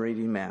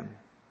 regenerating man.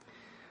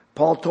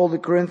 Paul told the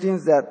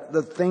Corinthians that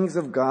the things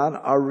of God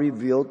are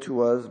revealed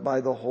to us by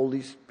the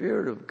Holy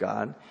Spirit of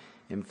God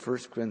in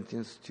 1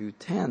 Corinthians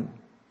 2:10.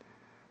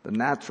 The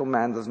natural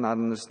man does not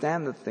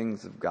understand the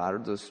things of God or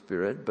the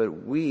Spirit,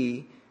 but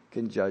we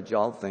can judge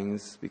all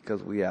things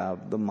because we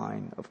have the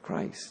mind of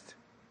Christ.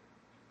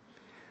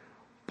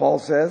 Paul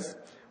says,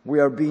 we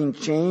are being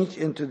changed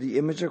into the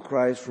image of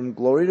Christ from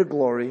glory to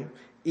glory,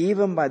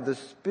 even by the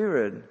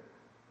Spirit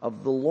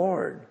of the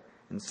Lord,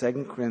 in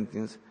 2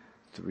 Corinthians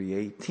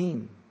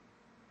 3:18.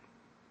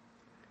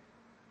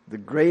 The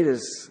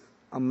greatest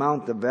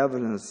amount of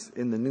evidence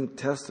in the New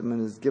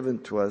Testament is given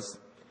to us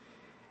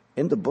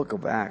in the book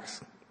of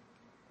Acts,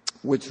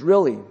 which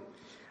really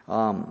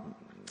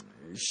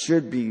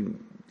should be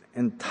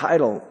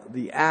entitled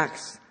the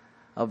Acts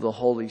of the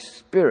Holy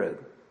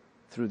Spirit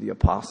through the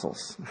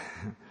Apostles.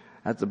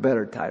 That's a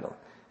better title.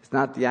 It's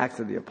not the Acts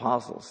of the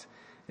Apostles.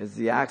 It's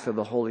the Acts of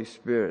the Holy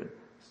Spirit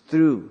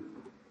through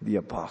the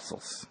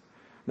Apostles.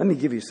 Let me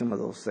give you some of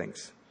those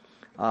things.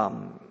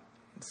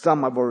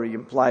 Some I've already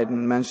implied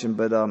and mentioned,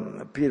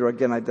 but Peter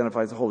again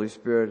identifies the Holy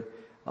Spirit,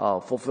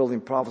 fulfilling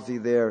prophecy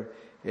there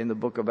in the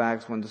book of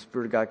Acts when the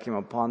Spirit of God came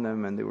upon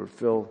them and they were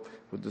filled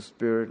with the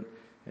Spirit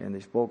and they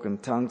spoke in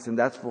tongues. And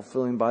that's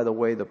fulfilling, by the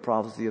way, the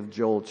prophecy of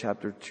Joel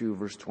chapter 2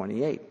 verse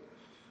 28.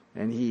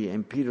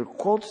 And Peter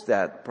quotes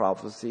that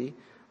prophecy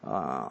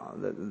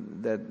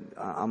that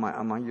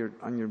on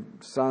your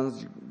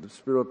sons, the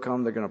Spirit will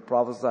come, they're going to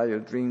prophesy, your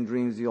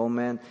dreams the old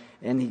man.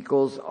 And he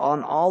goes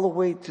on all the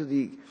way to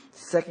the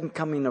second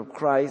coming of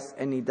Christ,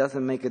 and he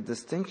doesn't make a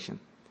distinction.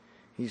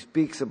 He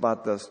speaks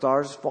about the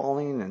stars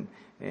falling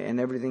and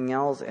everything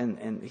else,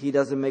 and he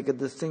doesn't make a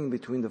distinction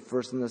between the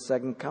first and the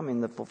second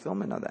coming, the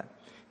fulfillment of that.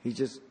 He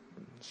just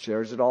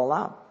shares it all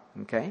out,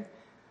 okay?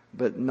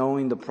 But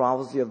knowing the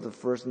prophecy of the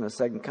first and the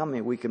second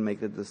coming, we can make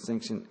the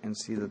distinction and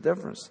see the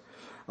difference.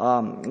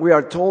 We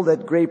are told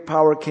that great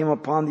power came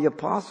upon the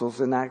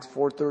apostles in Acts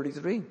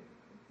 4:33.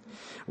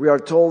 We are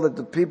told that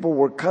the people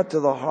were cut to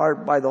the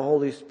heart by the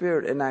Holy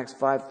Spirit in Acts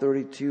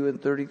 5:32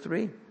 and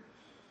 33.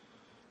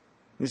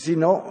 You see,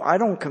 no, I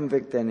don't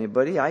convict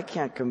anybody. I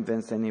can't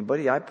convince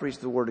anybody. I preach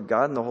the Word of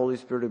God, and the Holy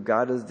Spirit of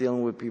God is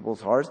dealing with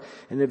people's hearts.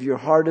 And if your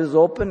heart is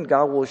open,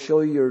 God will show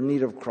you your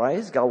need of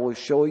Christ. God will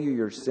show you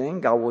your sin.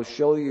 God will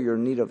show you your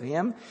need of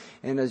Him.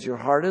 And as your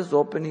heart is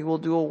open, He will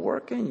do a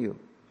work in you.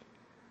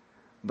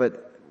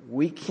 But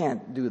we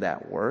can't do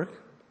that work.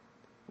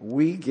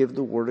 We give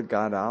the Word of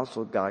God out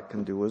so God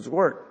can do His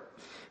work.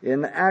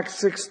 In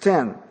Acts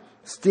 6:10,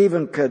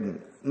 Stephen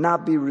could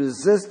not be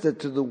resisted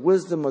to the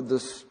wisdom of the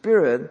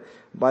Spirit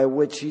by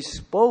which he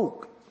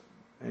spoke.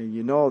 And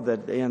you know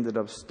that they ended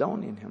up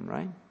stoning him,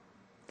 right?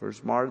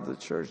 First martyr of the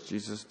church,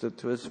 Jesus stood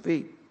to his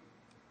feet.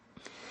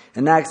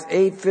 In Acts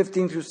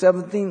 8:15 through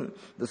 17,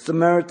 the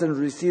Samaritans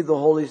received the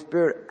Holy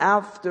Spirit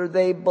after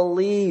they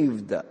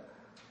believed.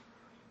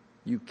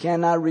 You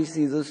cannot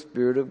receive the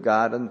Spirit of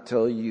God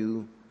until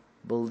you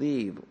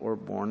believe or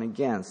born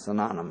again,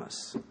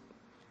 synonymous.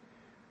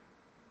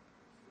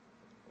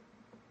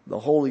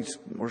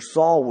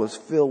 Saul was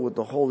filled with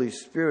the Holy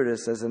Spirit, it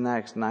says in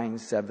Acts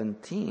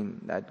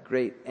 9:17. That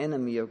great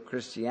enemy of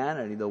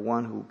Christianity, the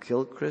one who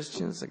killed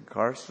Christians,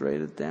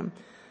 incarcerated them,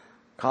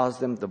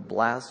 caused them to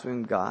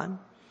blaspheme God.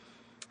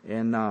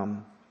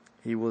 And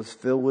he was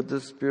filled with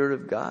the Spirit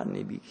of God, and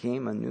he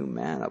became a new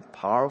man, a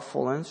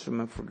powerful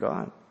instrument for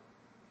God.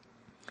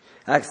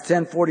 Acts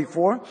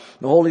 10:44,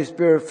 the Holy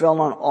Spirit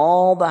fell on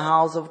all the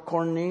house of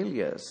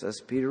Cornelius as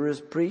Peter is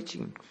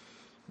preaching.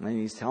 And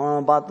he's telling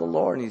them about the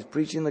Lord, and he's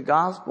preaching the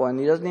gospel, and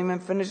he doesn't even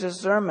finish his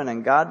sermon,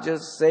 and God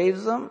just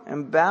saves them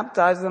and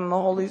baptizes them in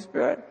the Holy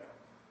Spirit.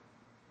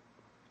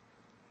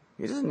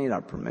 He doesn't need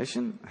our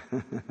permission.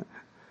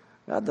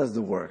 God does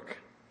the work.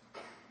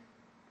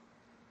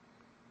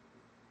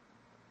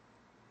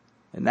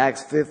 In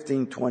Acts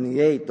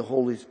 15:28, the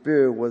Holy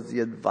Spirit was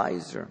the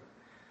advisor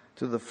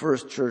to the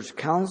first church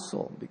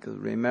council, because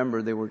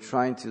remember,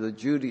 the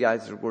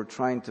Judaizers were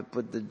trying to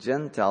put the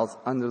Gentiles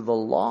under the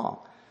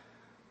law,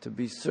 to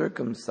be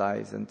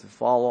circumcised and to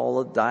follow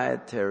all the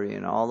dietary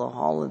and all the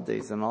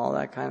holidays and all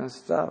that kind of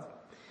stuff.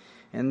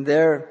 And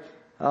there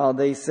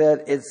they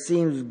said, it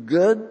seems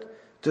good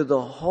to the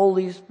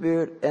Holy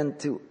Spirit and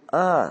to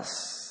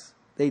us.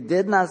 They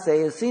did not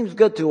say, it seems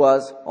good to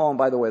us. Oh, and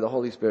by the way, the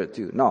Holy Spirit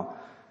too. No.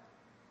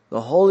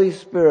 The Holy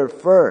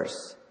Spirit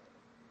first,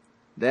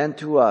 then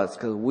to us,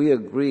 because we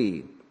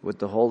agree with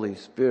the Holy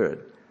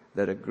Spirit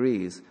that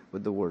agrees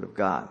with the Word of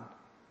God.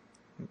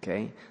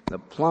 Okay? The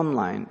plumb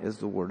line is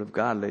the Word of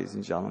God, ladies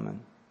and gentlemen.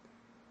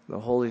 The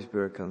Holy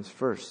Spirit comes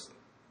first.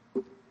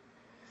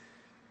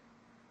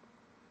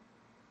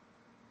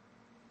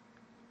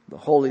 The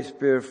Holy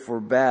Spirit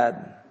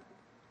forbade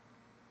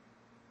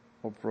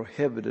or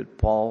prohibited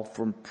Paul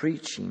from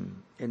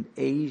preaching in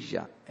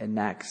Asia in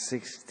Acts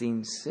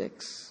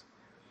 16:6.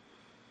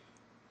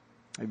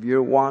 If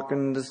you're walking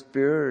in the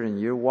Spirit and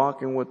you're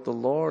walking with the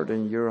Lord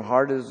and your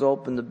heart is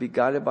open to be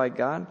guided by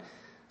God,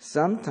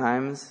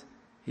 sometimes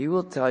He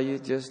will tell you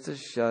just to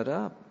shut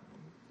up.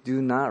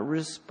 Do not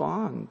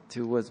respond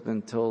to what's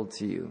been told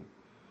to you.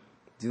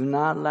 Do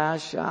not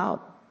lash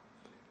out.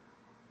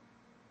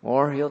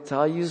 Or He'll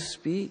tell you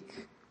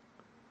speak.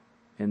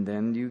 And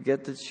then you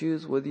get to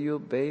choose whether you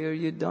obey or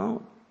you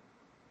don't.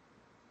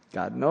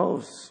 God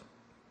knows.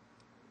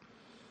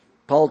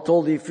 Paul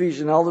told the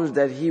Ephesian elders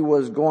that he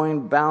was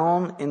going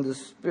bound in the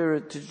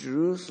Spirit to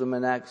Jerusalem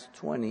in Acts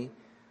 20,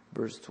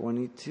 verse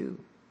 22.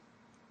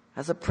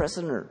 As a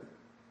prisoner,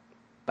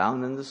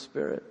 bound in the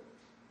Spirit.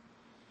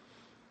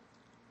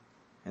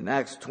 In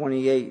Acts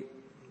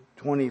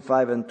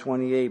 28:25 and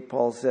 28,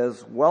 Paul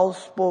says, well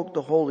spoke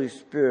the Holy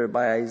Spirit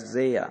by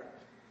Isaiah.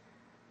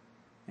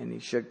 And he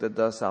shook the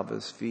dust off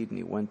his feet and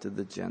he went to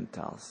the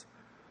Gentiles.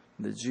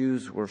 The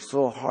Jews were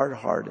so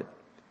hard-hearted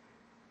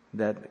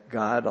that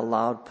God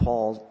allowed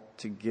Paul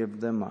to give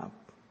them up.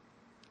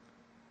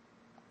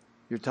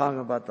 You're talking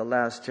about the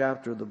last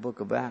chapter of the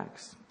book of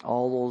Acts,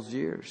 all those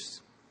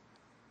years.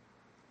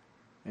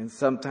 And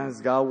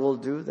sometimes God will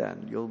do that.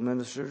 You'll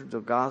minister the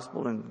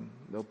gospel and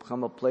there'll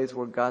come a place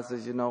where God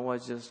says, you know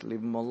what, just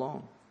leave them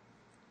alone.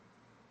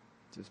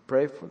 Just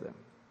pray for them.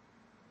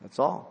 That's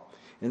all.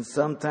 And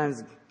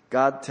sometimes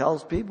God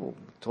tells people,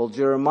 told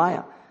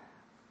Jeremiah,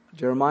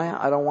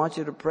 I don't want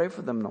you to pray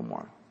for them no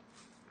more.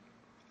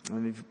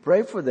 And if you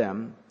pray for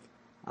them,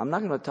 I'm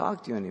not going to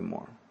talk to you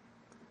anymore.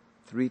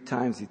 3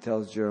 times He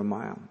tells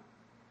Jeremiah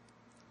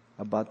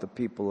about the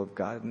people of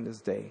God in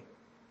this day.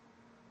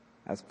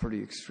 That's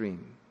pretty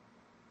extreme,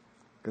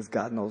 because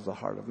God knows the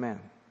heart of man.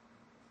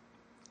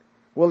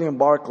 William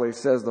Barclay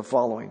says the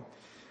following: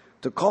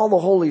 to call the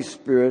Holy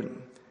Spirit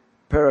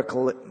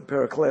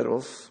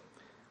Parakletos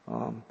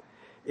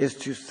is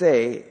to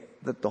say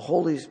that the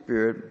Holy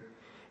Spirit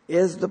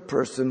is the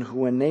person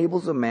who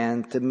enables a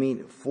man to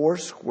meet four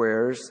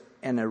squares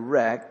and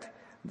erect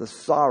the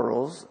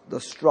sorrows, the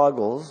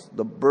struggles,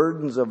 the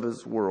burdens of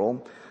his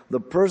world, the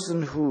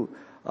person who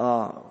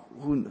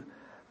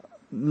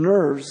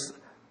nerves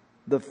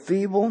the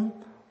feeble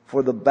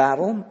for the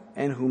battle,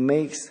 and who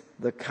makes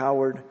the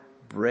coward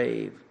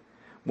brave.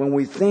 When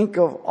we think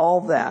of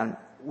all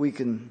that, we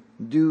can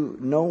do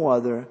no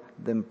other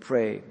than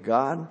pray,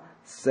 God,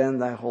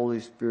 send thy Holy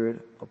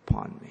Spirit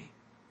upon me.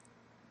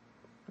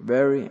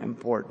 Very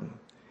important.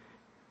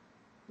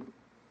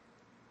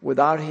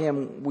 Without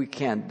him, we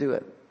can't do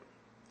it.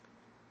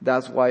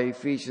 That's why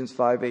Ephesians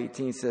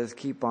 5:18 says,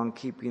 keep on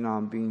keeping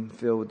on being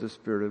filled with the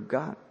Spirit of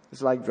God.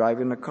 It's like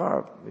driving a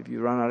car. If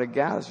you run out of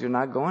gas, you're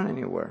not going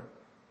anywhere.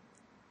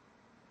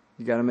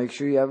 You got to make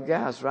sure you have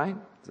gas, right?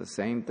 It's the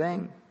same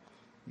thing.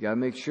 You got to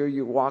make sure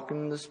you're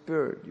walking in the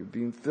Spirit. You're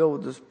being filled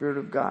with the Spirit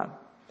of God.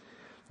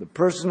 The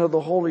person of the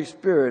Holy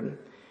Spirit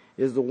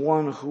is the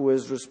one who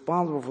is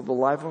responsible for the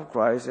life of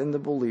Christ and the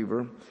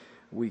believer.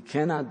 We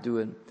cannot do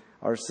it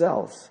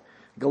ourselves.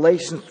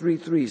 Galatians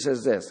 3:3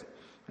 says this.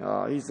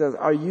 He says,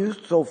 are you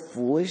so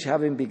foolish,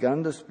 having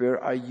begun the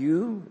Spirit? Are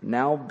you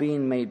now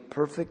being made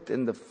perfect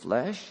in the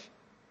flesh?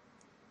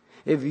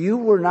 If you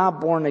were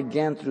not born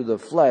again through the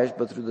flesh,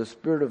 but through the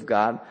Spirit of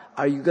God,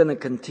 are you going to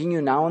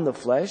continue now in the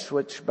flesh,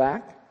 switch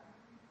back?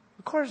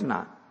 Of course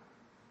not.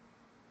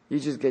 You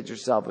just get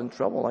yourself in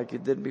trouble like you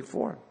did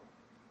before.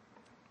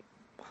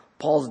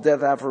 Paul's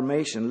death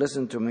affirmation,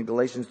 listen to him in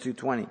Galatians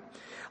 2:20.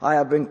 I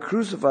have been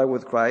crucified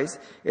with Christ.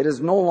 It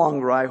is no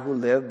longer I who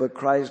live, but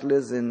Christ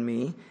lives in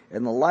me.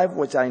 In the life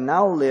which I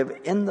now live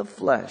in the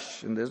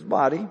flesh, in this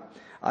body,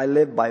 I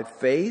live by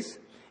faith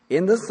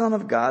in the Son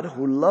of God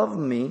who loved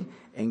me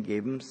and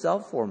gave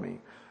himself for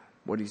me.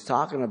 What he's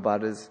talking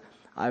about is,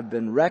 I've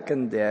been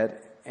reckoned dead,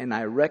 and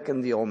I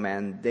reckon the old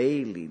man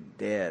daily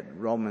dead.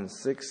 Romans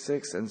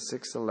 6:6 and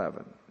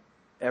 6:11.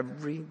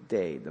 Every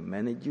day, the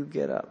minute you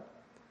get up,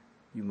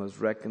 you must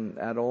reckon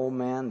that old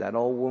man, that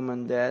old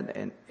woman dead,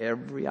 and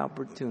every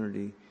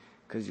opportunity,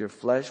 because your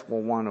flesh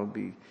will want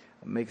to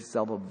make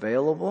itself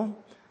available.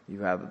 You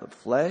have the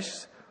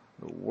flesh,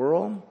 the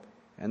world,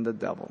 and the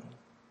devil.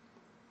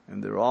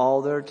 And they're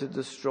all there to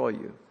destroy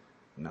you,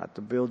 not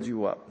to build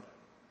you up.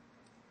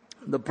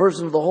 The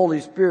person of the Holy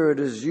Spirit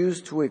is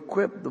used to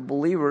equip the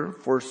believer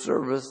for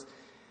service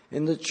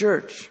in the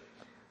church.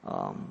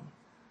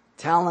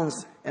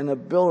 Talents and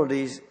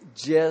abilities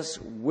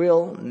just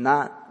will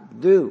not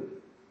do.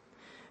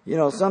 You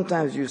know,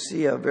 sometimes you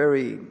see a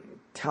very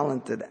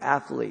talented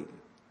athlete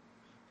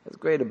has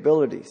great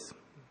abilities,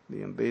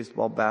 be in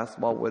baseball,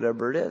 basketball,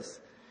 whatever it is.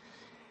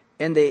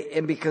 And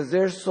because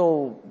they're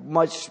so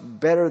much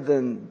better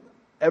than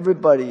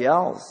everybody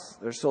else,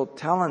 they're so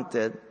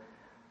talented,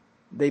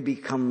 they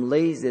become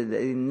lazy.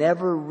 They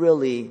never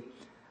really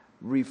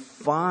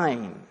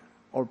refine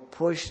or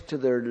push to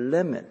their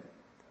limit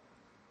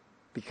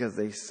because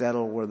they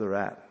settle where they're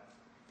at.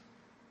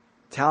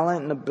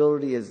 Talent and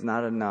ability is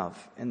not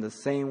enough. And the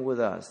same with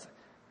us.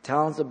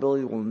 Talent and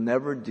ability will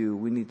never do.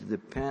 We need to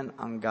depend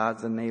on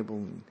God's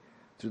enabling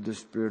through the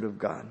Spirit of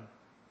God.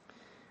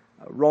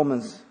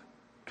 Romans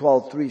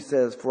 12:3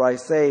 says, for I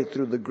say,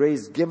 through the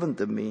grace given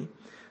to me,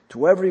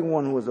 to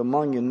everyone who is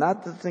among you,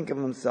 not to think of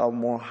himself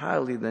more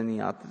highly than he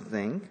ought to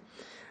think,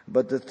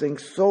 but to think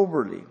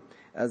soberly,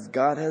 as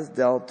God has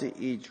dealt to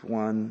each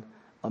one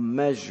a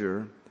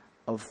measure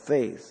of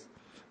faith.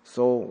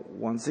 So,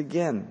 once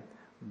again,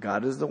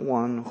 God is the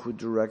one who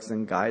directs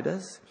and guides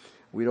us.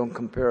 We don't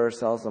compare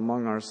ourselves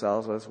among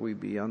ourselves lest we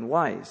be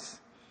unwise.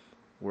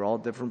 We're all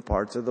different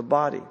parts of the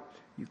body.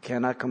 You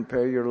cannot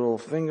compare your little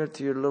finger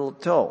to your little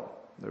toe.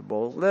 They're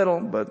both little,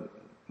 but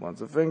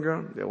one's a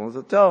finger, the other one's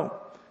a toe.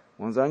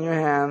 One's on your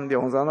hand, the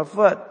other one's on a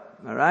foot.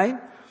 All right?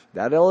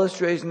 That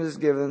illustration is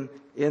given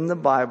in the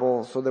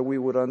Bible so that we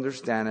would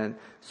understand it.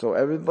 So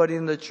everybody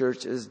in the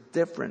church is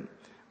different.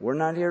 We're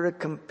not here to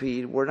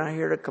compete. We're not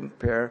here to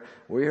compare.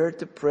 We're here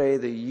to pray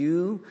that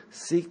you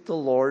seek the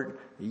Lord,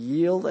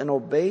 yield and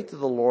obey to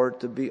the Lord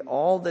to be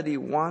all that he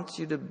wants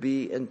you to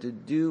be and to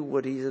do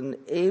what he's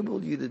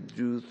enabled you to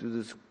do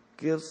through the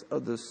gifts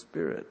of the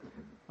Spirit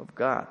of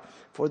God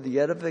for the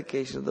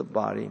edification of the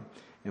body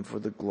and for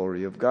the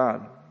glory of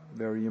God.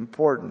 Very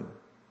important.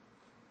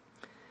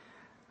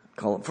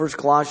 1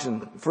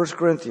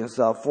 Corinthians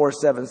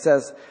 4:7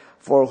 says,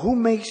 for who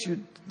makes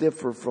you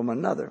differ from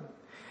another?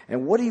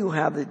 And what do you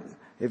have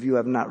if you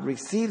have not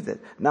received it?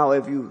 Now,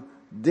 if you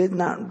did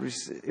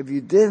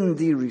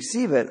indeed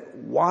receive it,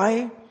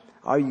 why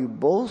are you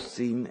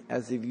boasting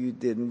as if you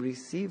didn't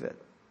receive it?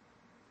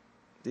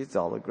 It's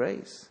all a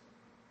grace.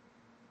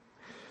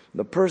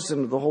 The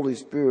person of the Holy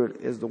Spirit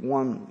is the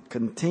one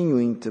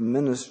continuing to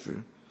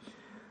minister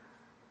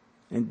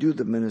and do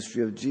the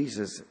ministry of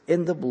Jesus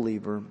in the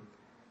believer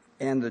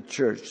and the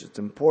church. It's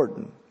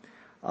important.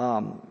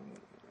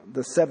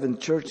 the 7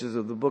 churches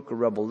of the book of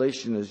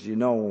Revelation, as you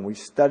know, when we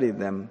study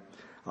them,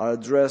 are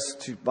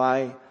addressed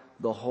by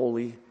the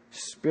Holy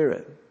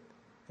Spirit.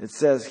 It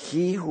says,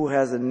 "He who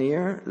has an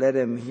ear, let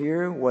him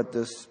hear what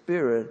the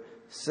Spirit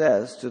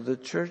says to the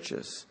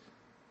churches."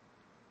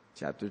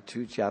 Chapter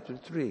 2, chapter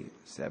 3,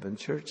 7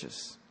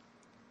 churches.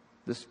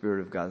 The Spirit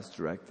of God is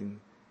directing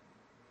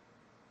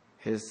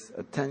His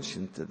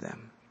attention to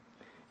them.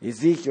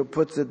 Ezekiel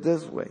puts it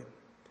this way.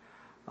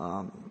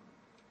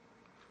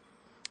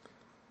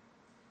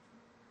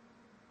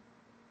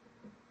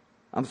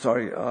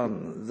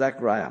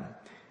 Zechariah.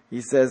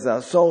 He says,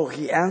 "So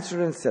he answered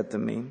and said to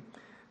me,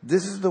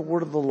 this is the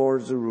word of the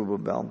Lord,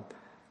 Zerubbabel,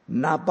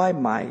 not by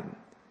might,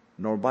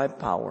 nor by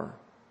power,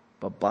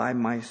 but by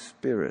my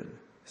Spirit,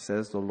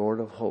 says the Lord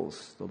of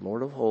hosts." The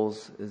Lord of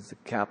hosts is the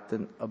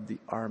captain of the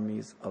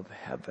armies of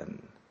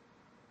heaven.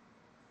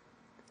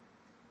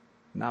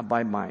 Not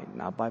by might,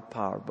 not by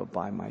power, but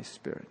by my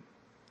Spirit.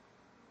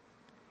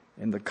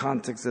 And the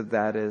context of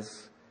that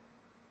is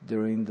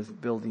during the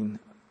building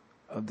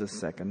of the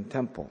second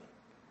temple,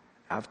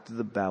 after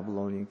the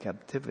Babylonian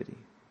captivity.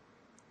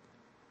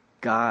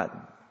 God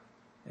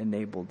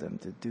enabled them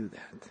to do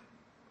that.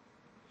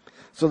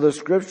 So the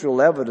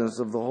scriptural evidence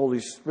of the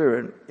Holy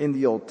Spirit in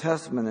the Old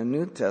Testament and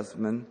New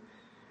Testament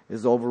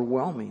is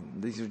overwhelming.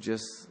 These are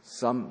just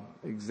some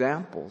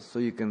examples, so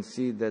you can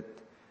see that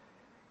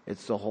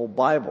it's the whole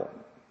Bible.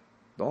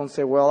 Don't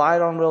say, "Well, I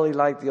don't really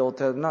like the Old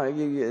Testament." No,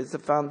 it's the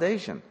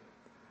foundation.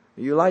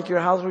 You like your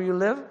house where you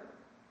live?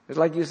 It's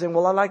like you saying,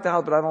 "Well, I like the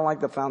house, but I don't like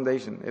the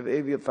foundation."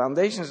 If your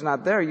foundation is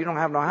not there, you don't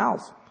have no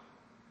house.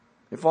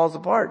 It falls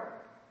apart.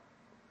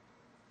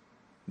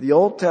 The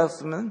Old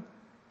Testament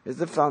is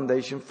the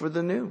foundation for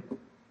the New,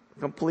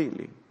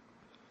 completely.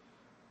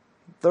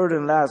 Third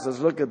and last, let's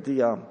look at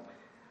the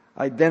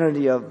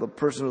identity of the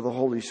person of the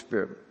Holy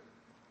Spirit.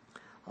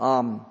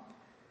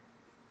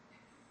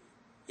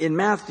 In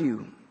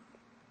Matthew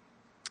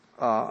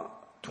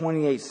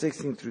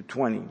 28:16 through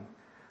 20,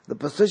 the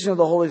position of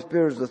the Holy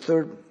Spirit is the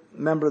third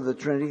member of the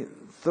Trinity,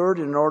 third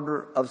in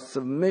order of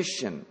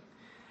submission,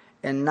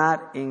 and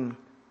not in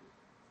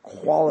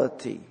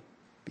quality,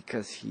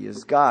 because He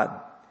is God.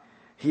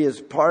 He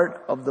is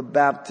part of the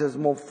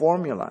baptismal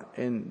formula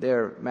in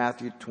there,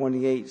 Matthew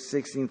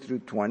 28:16 through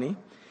 20.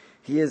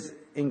 He is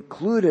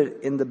included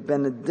in the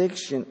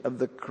benediction of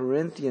the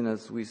Corinthians,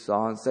 as we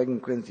saw in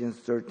 2 Corinthians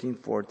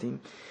 13:14.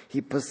 He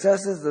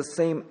possesses the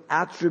same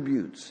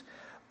attributes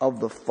of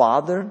the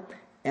Father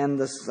and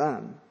the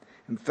Son.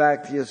 In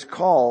fact, He is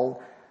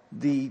called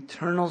the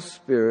Eternal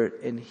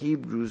Spirit in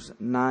Hebrews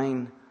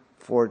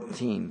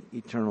 9:14.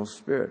 Eternal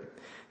Spirit.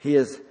 He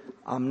is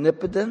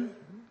omnipotent,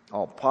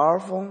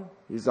 all-powerful.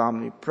 He's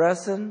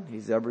omnipresent.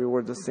 He's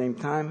everywhere at the same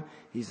time.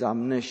 He's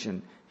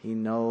omniscient. He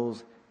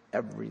knows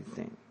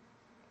everything.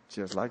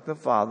 Just like the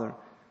Father,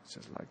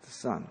 just like the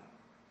Son.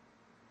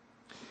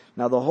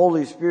 Now, the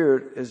Holy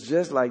Spirit is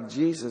just like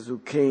Jesus, who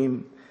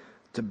came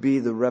to be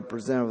the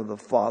representative of the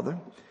Father.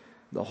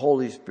 The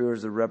Holy Spirit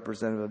is the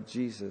representative of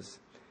Jesus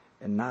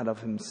and not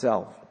of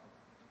Himself.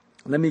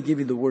 Let me give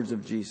you the words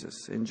of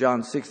Jesus. In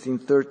John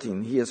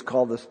 16:13, He is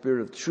called the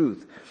Spirit of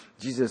truth.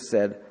 Jesus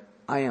said,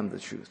 "I am the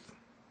truth."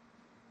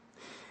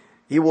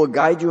 He will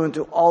guide you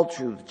into all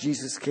truth.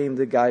 Jesus came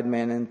to guide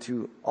man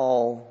into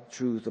all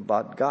truth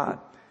about God.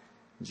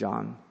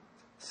 John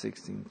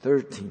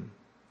 16:13.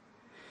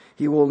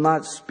 He will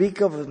not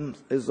speak of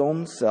His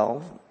own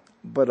self,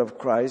 but of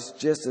Christ,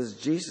 just as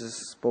Jesus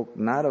spoke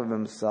not of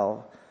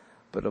Himself,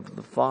 but of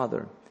the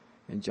Father.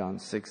 In John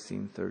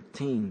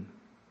 16:13.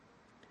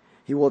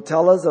 He will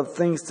tell us of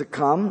things to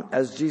come,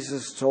 as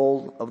Jesus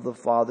told of the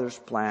Father's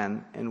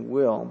plan and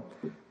will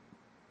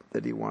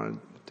that He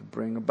wanted to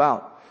bring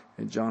about.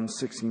 In John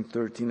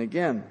 16:13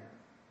 again.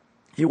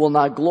 He will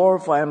not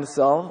glorify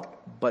Himself,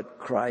 but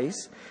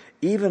Christ,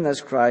 even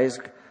as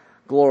Christ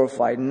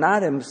glorified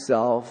not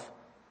Himself,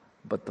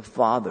 but the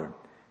Father.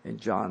 In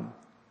John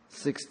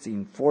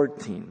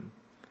 16:14.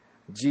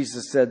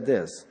 Jesus said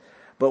this,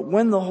 "But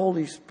when the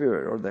Holy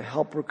Spirit, or the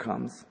Helper,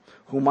 comes,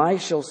 whom I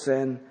shall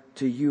send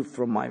to you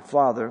from my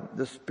Father,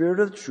 the Spirit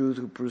of truth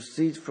who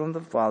proceeds from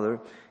the Father,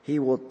 He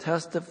will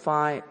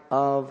testify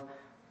of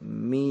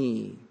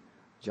me."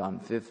 John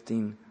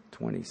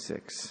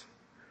 15:26.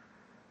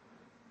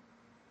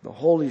 The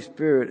Holy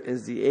Spirit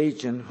is the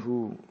agent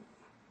who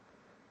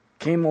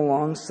came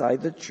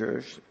alongside the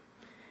church,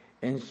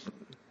 and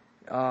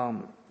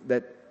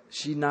that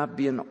she not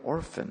be an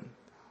orphan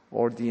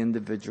or the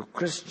individual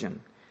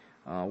Christian.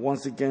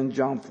 Once again,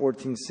 John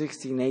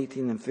 14:16,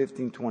 18, and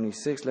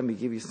 15:26. Let me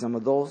give you some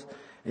of those.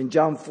 In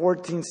John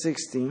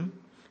 14:16,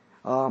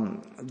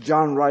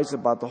 John writes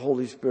about the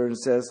Holy Spirit and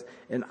says,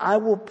 "And I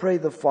will pray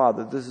the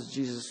Father," this is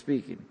Jesus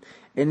speaking,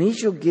 "and He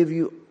shall give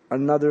you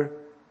another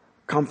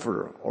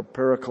Comforter," or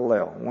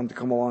Parakaleo, one to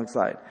come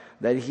alongside,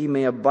 "that He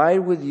may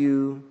abide with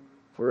you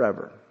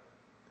forever."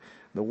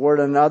 The word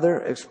 "another"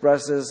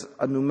 expresses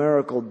a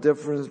numerical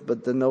difference,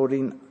 but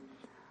denoting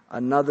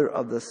another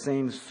of the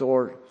same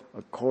sort,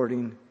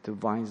 according to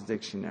Vine's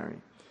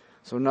dictionary.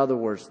 So in other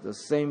words, the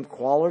same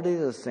quality,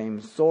 the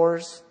same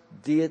source,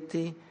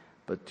 deity,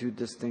 but two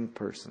distinct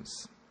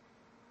persons.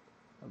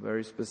 A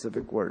very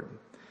specific word.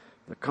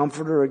 The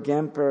Comforter,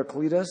 again,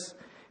 Paracletus,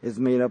 is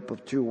made up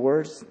of two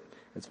words.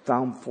 It's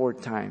found 4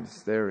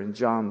 times there in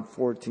John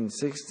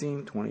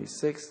 14:16,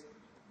 26,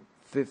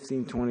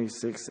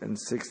 15:26, and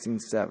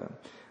 16:7.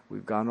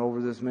 We've gone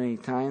over this many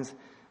times.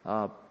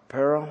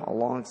 Para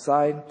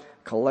alongside,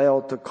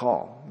 kaleo to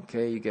call.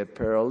 Okay, you get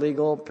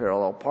paralegal,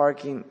 parallel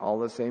parking, all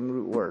the same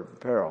root word,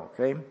 para.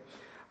 Okay,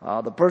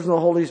 the person of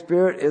the Holy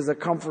Spirit is a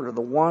comforter,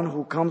 the one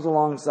who comes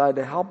alongside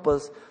to help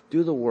us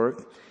do the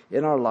work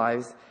in our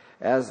lives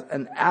as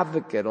an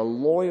advocate, a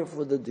lawyer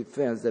for the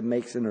defense that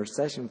makes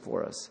intercession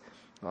for us.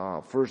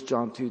 1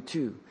 John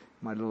 2:2.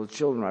 My little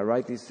children, I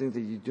write these things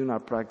that you do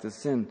not practice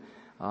sin.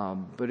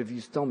 But if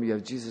you stumble, you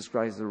have Jesus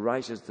Christ the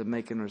righteous to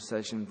make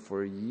intercession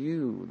for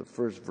you, the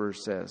first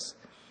verse says.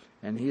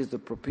 And he is the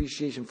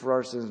propitiation for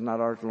our sins,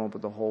 not ours alone,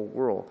 but the whole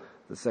world,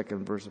 the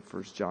second verse of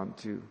 1 John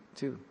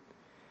 2:2.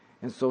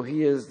 And so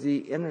he is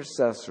the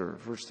intercessor,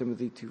 1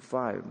 Timothy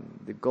 2:5,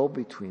 the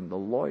go-between, the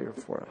lawyer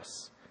for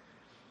us.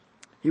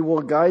 He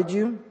will guide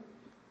you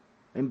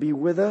and be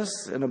with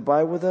us and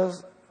abide with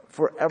us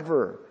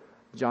forever,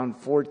 John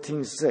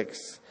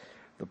 14:6.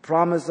 The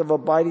promise of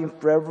abiding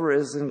forever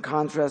is in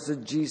contrast to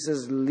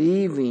Jesus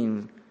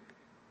leaving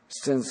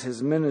since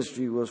his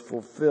ministry was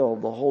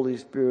fulfilled. The Holy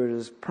Spirit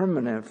is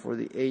permanent for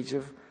the age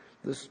of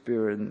the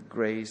Spirit and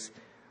grace.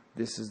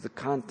 This is the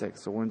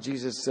context. So when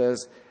Jesus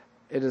says,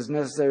 it is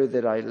necessary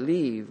that I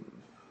leave,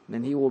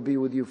 and he will be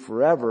with you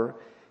forever,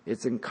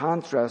 it's in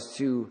contrast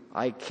to,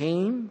 I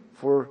came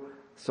for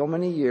so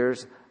many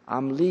years,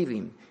 I'm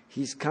leaving.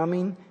 He's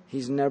coming,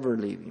 he's never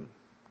leaving.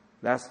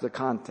 That's the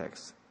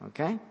context.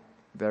 Okay?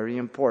 Very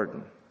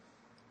important.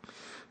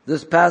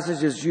 This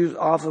passage is used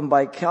often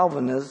by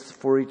Calvinists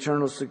for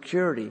eternal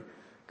security,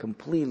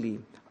 completely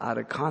out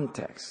of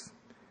context.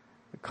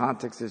 The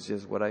context is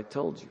just what I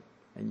told you,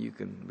 and you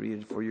can read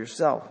it for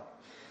yourself.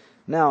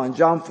 Now, in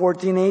John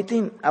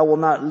 14:18, I will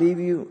not leave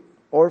you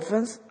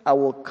orphans, I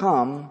will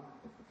come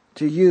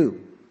to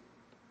you.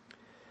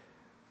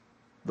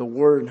 The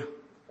word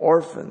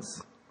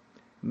orphans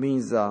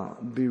means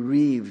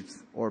bereaved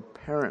or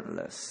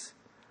parentless.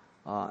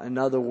 In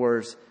other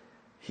words,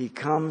 he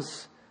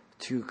comes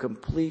to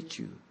complete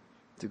you,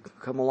 to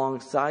come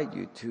alongside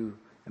you, to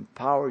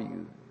empower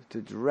you,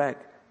 to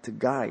direct, to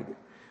guide.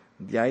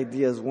 The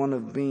idea is one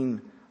of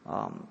being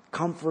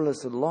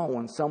comfortless alone.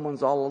 When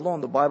someone's all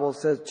alone, the Bible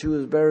says two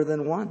is better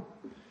than one.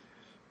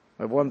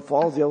 If one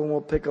falls, the other one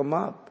will pick them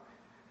up.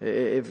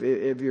 If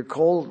you're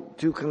cold,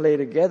 two can lay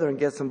together and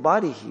get some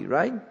body heat,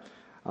 right?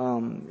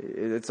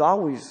 It's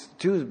always,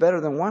 two is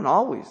better than one,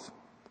 always.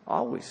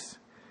 Always.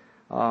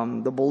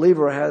 The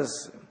believer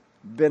has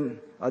been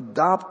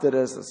adopted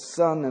as a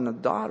son and a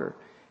daughter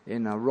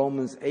in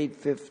Romans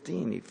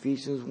 8:15,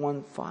 Ephesians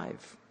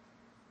 1:5.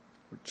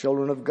 We're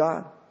children of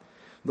God.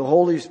 The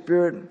Holy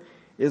Spirit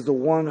is the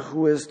one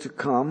who is to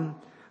come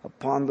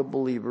upon the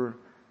believer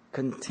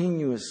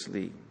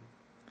continuously.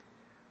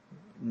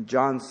 In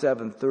John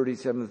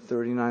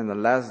 7:37-39, the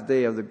last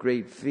day of the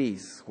great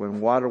feast,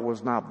 when water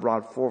was not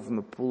brought forth from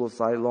the pool of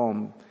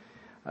Siloam,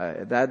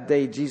 that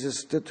day Jesus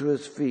stood to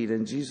his feet,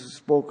 and Jesus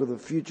spoke of the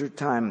future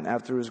time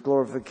after his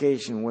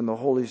glorification when the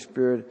Holy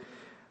Spirit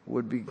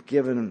would be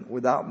given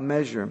without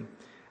measure.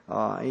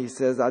 He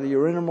says, out of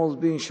your innermost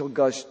being shall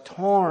gush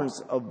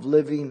torrents of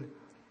living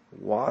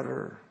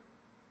water.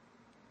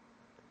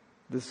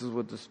 This is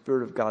what the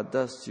Spirit of God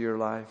does to your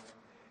life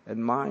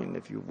and mine.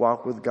 If you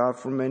walk with God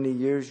for many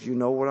years, you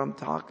know what I'm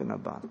talking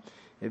about.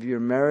 If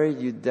you're married,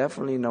 you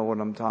definitely know what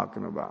I'm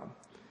talking about.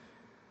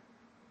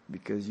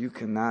 Because you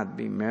cannot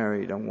be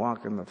married and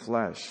walk in the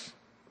flesh.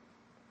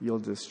 You'll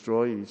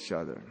destroy each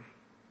other.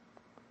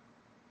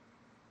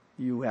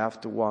 You have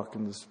to walk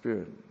in the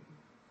Spirit.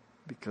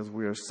 Because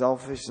we are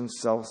selfish and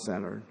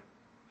self-centered.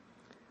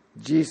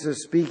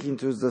 Jesus, speaking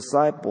to his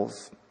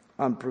disciples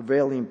on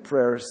prevailing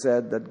prayer,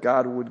 said that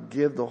God would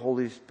give the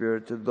Holy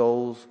Spirit to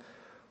those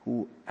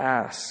who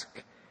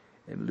ask.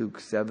 In Luke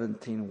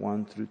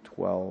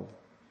 17:1-12.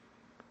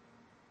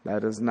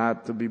 That is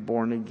not to be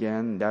born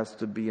again. That's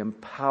to be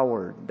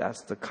empowered.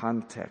 That's the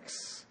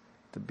context.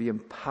 To be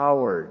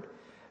empowered.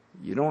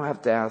 You don't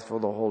have to ask for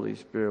the Holy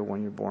Spirit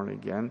when you're born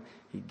again.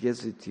 He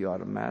gives it to you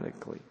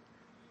automatically.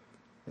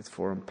 It's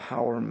for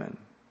empowerment.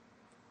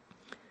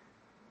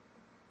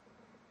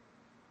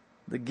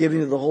 The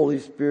giving of the Holy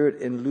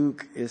Spirit in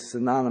Luke is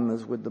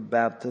synonymous with the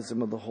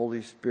baptism of the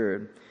Holy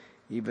Spirit.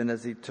 Even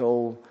as he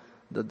told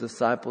the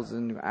disciples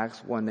in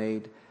Acts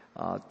 1:8,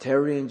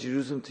 tarry in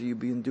Jerusalem till you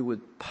be endued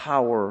with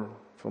power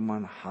from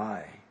on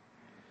high.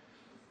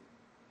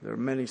 There are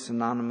many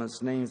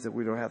synonymous names that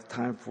we don't have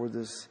time for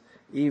this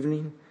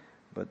evening,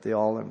 but they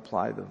all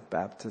imply the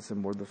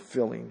baptism or the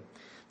filling.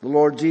 The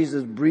Lord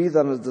Jesus breathed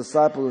on his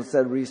disciples and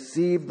said,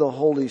 receive the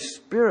Holy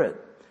Spirit.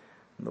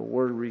 And the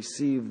word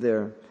receive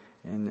there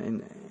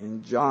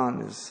in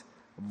John is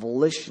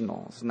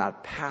volitional. It's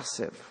not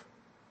passive.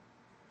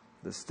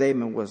 The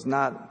statement was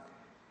not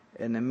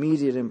an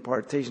immediate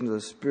impartation of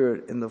the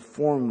Spirit in the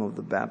form of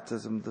the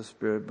baptism of the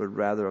Spirit, but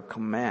rather a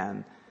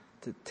command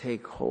to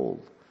take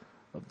hold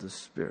of the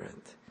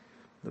Spirit.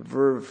 The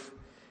verb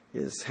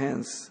is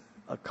hence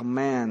a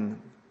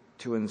command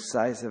to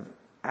incisive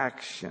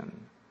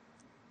action.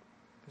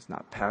 It's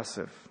not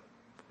passive.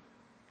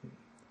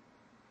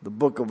 The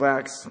book of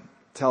Acts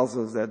tells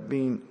us that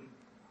being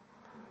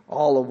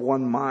all of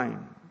one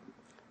mind,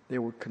 they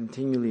were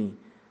continually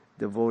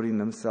devoting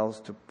themselves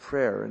to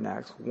prayer in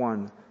Acts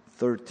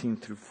 1:13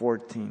 through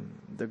 14.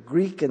 The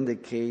Greek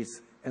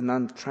indicates an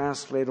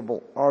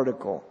untranslatable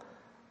article,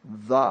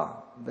 the,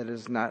 that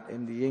is not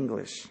in the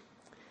English.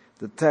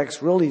 The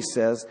text really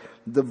says,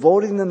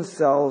 devoting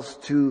themselves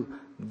to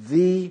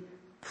the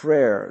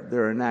prayer.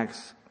 There in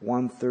Acts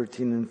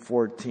 1:13 and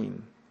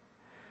 14.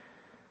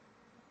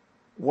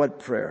 What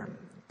prayer?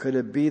 Could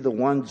it be the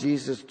one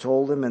Jesus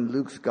told them in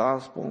Luke's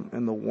gospel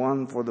and the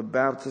one for the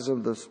baptism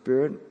of the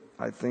Spirit?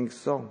 I think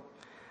so.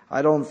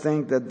 I don't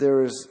think that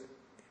there is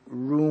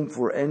room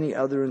for any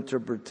other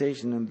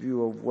interpretation in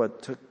view of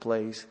what took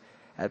place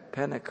at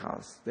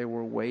Pentecost. They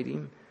were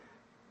waiting,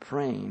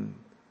 praying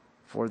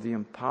for the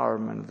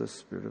empowerment of the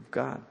Spirit of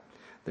God.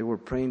 They were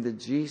praying to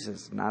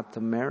Jesus, not to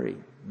Mary.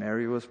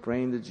 Mary was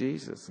praying to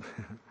Jesus.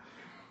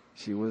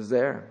 She was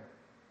there.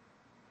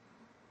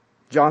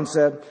 John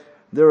said,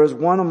 there is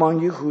one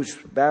among you who's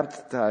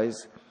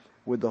baptized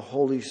with the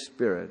Holy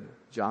Spirit.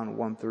 John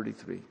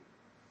 1:33.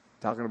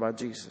 Talking about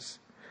Jesus.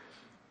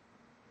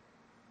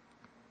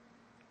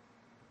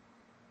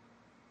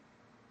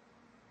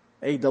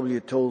 A.W.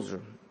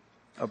 Tozer,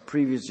 a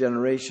previous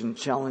generation,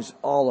 challenged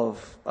all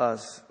of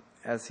us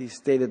as he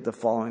stated the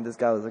following. This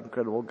guy was an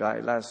incredible guy,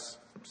 last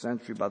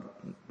century, about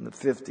in the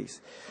 50s.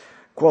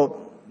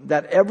 Quote,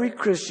 that every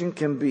Christian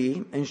can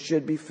be and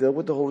should be filled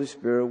with the Holy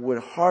Spirit would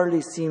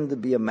hardly seem to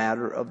be a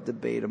matter of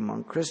debate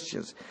among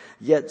Christians.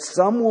 Yet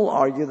some will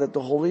argue that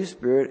the Holy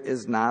Spirit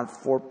is not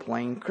for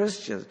plain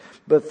Christians,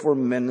 but for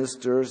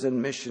ministers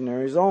and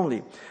missionaries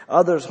only.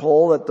 Others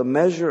hold that the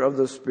measure of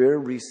the Spirit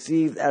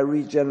received at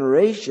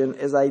regeneration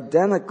is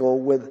identical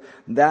with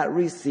that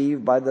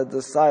received by the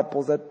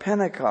disciples at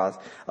Pentecost.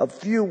 A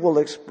few will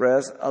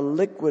express a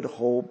liquid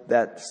hope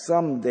that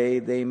someday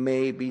they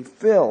may be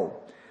filled.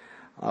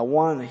 I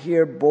want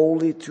here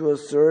boldly to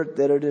assert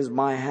that it is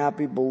my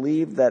happy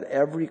belief that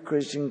every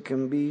Christian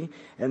can be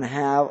and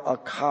have a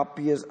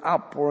copious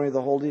outpouring of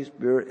the Holy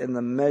Spirit in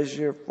the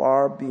measure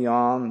far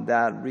beyond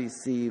that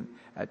received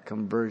at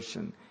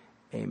conversion.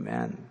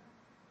 Amen.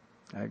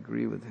 I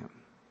agree with him.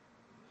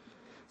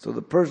 So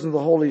the person of the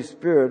Holy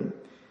Spirit,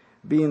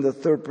 being the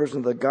third person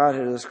of the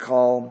Godhead, is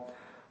called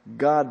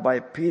God by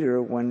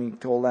Peter when he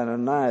told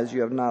Ananias,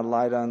 you have not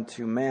lied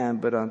unto man,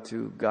 but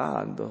unto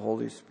God, the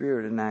Holy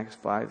Spirit, in Acts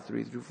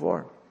 5:3 through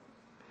 4.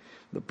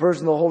 The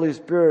person of the Holy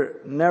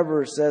Spirit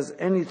never says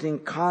anything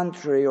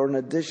contrary or in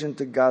addition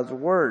to God's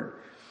word.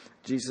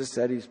 Jesus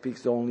said he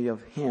speaks only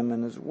of him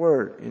and his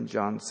word in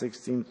John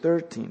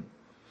 16:13.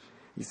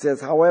 He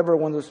says, however,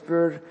 when the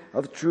Spirit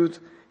of truth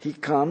he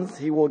comes,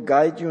 he will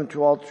guide you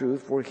into all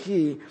truth, for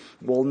he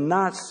will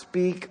not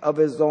speak of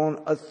his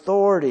own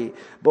authority,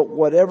 but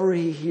whatever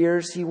he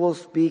hears, he will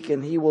speak,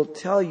 and he will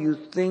tell you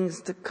things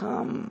to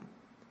come.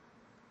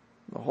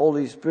 The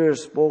Holy Spirit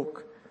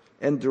spoke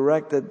and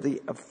directed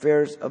the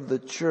affairs of the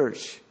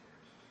church,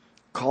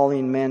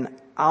 calling men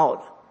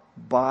out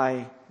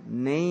by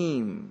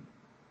name.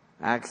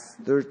 Acts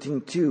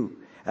 13:2.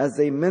 As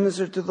they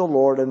ministered to the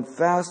Lord and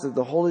fasted,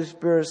 the Holy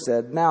Spirit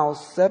said, now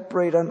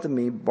separate unto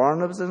me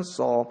Barnabas and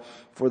Saul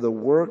for the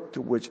work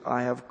to which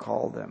I have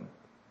called them.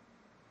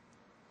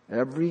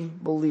 Every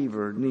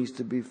believer needs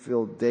to be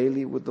filled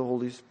daily with the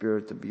Holy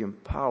Spirit to be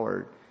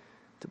empowered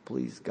to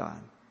please God.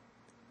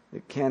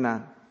 It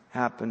cannot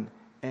happen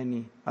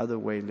any other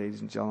way,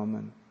 ladies and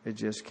gentlemen. It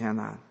just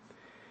cannot.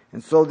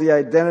 And so the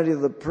identity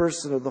of the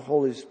person of the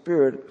Holy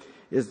Spirit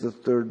is the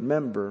third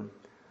member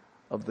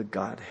of the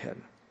Godhead.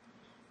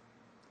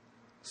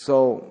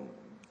 So,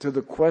 to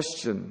the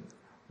question,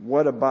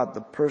 what about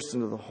the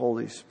person of the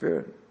Holy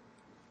Spirit?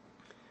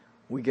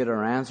 We get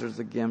our answers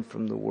again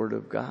from the Word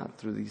of God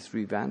through these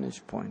three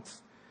vantage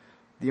points.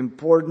 The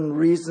important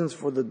reasons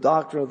for the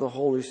doctrine of the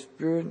Holy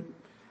Spirit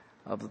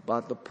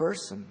about the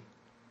person,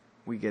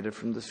 we get it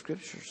from the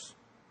Scriptures.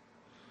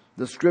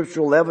 The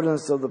scriptural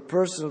evidence of the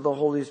person of the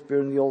Holy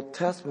Spirit in the Old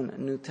Testament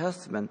and New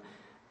Testament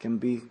can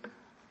be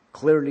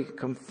clearly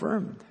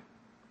confirmed.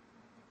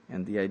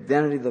 And the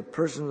identity of the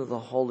person of the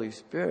Holy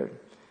Spirit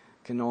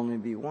can only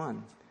be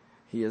one.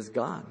 He is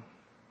God,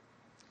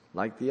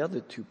 like the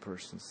other two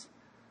persons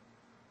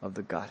of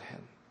the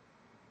Godhead.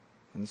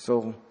 And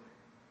so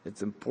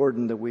it's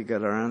important that we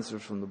get our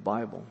answers from the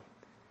Bible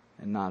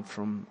and not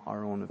from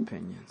our own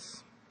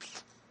opinions.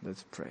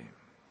 Let's pray.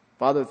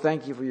 Father,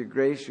 thank you for your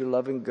grace, your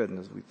love, and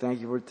goodness. We thank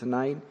you for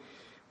tonight.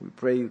 We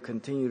pray you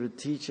continue to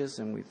teach us,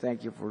 and we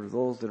thank you for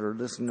those that are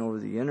listening over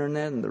the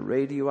internet and the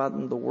radio out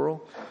in the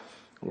world.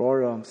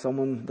 Lord,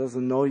 someone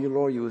doesn't know you,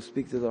 Lord, you will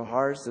speak to their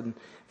hearts. And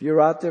if you're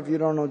out there, if you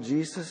don't know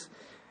Jesus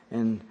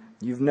and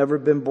you've never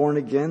been born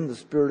again, the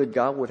Spirit of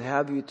God would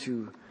have you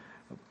to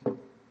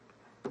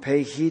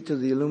pay heed to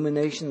the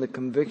illumination, the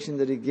conviction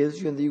that He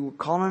gives you, and that you would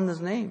call on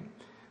His name,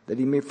 that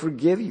He may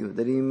forgive you,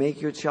 that He may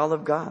make you a child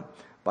of God,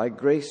 by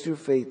grace through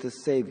faith to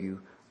save you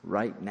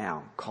right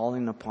now,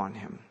 calling upon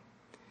Him.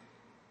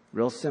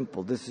 Real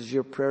simple. This is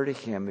your prayer to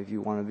Him if you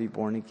want to be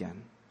born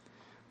again.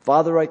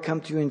 Father, I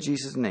come to you in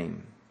Jesus'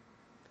 name.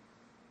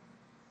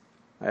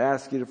 I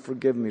ask you to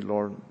forgive me,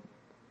 Lord,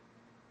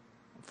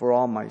 for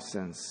all my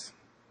sins.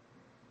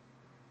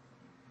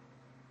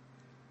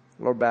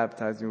 Lord,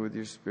 baptize me with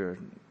your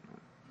Spirit.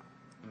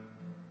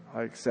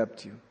 I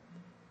accept you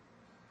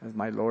as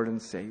my Lord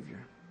and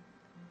Savior.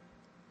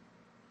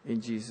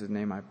 In Jesus'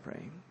 name I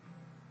pray.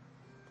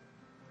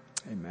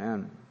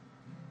 Amen.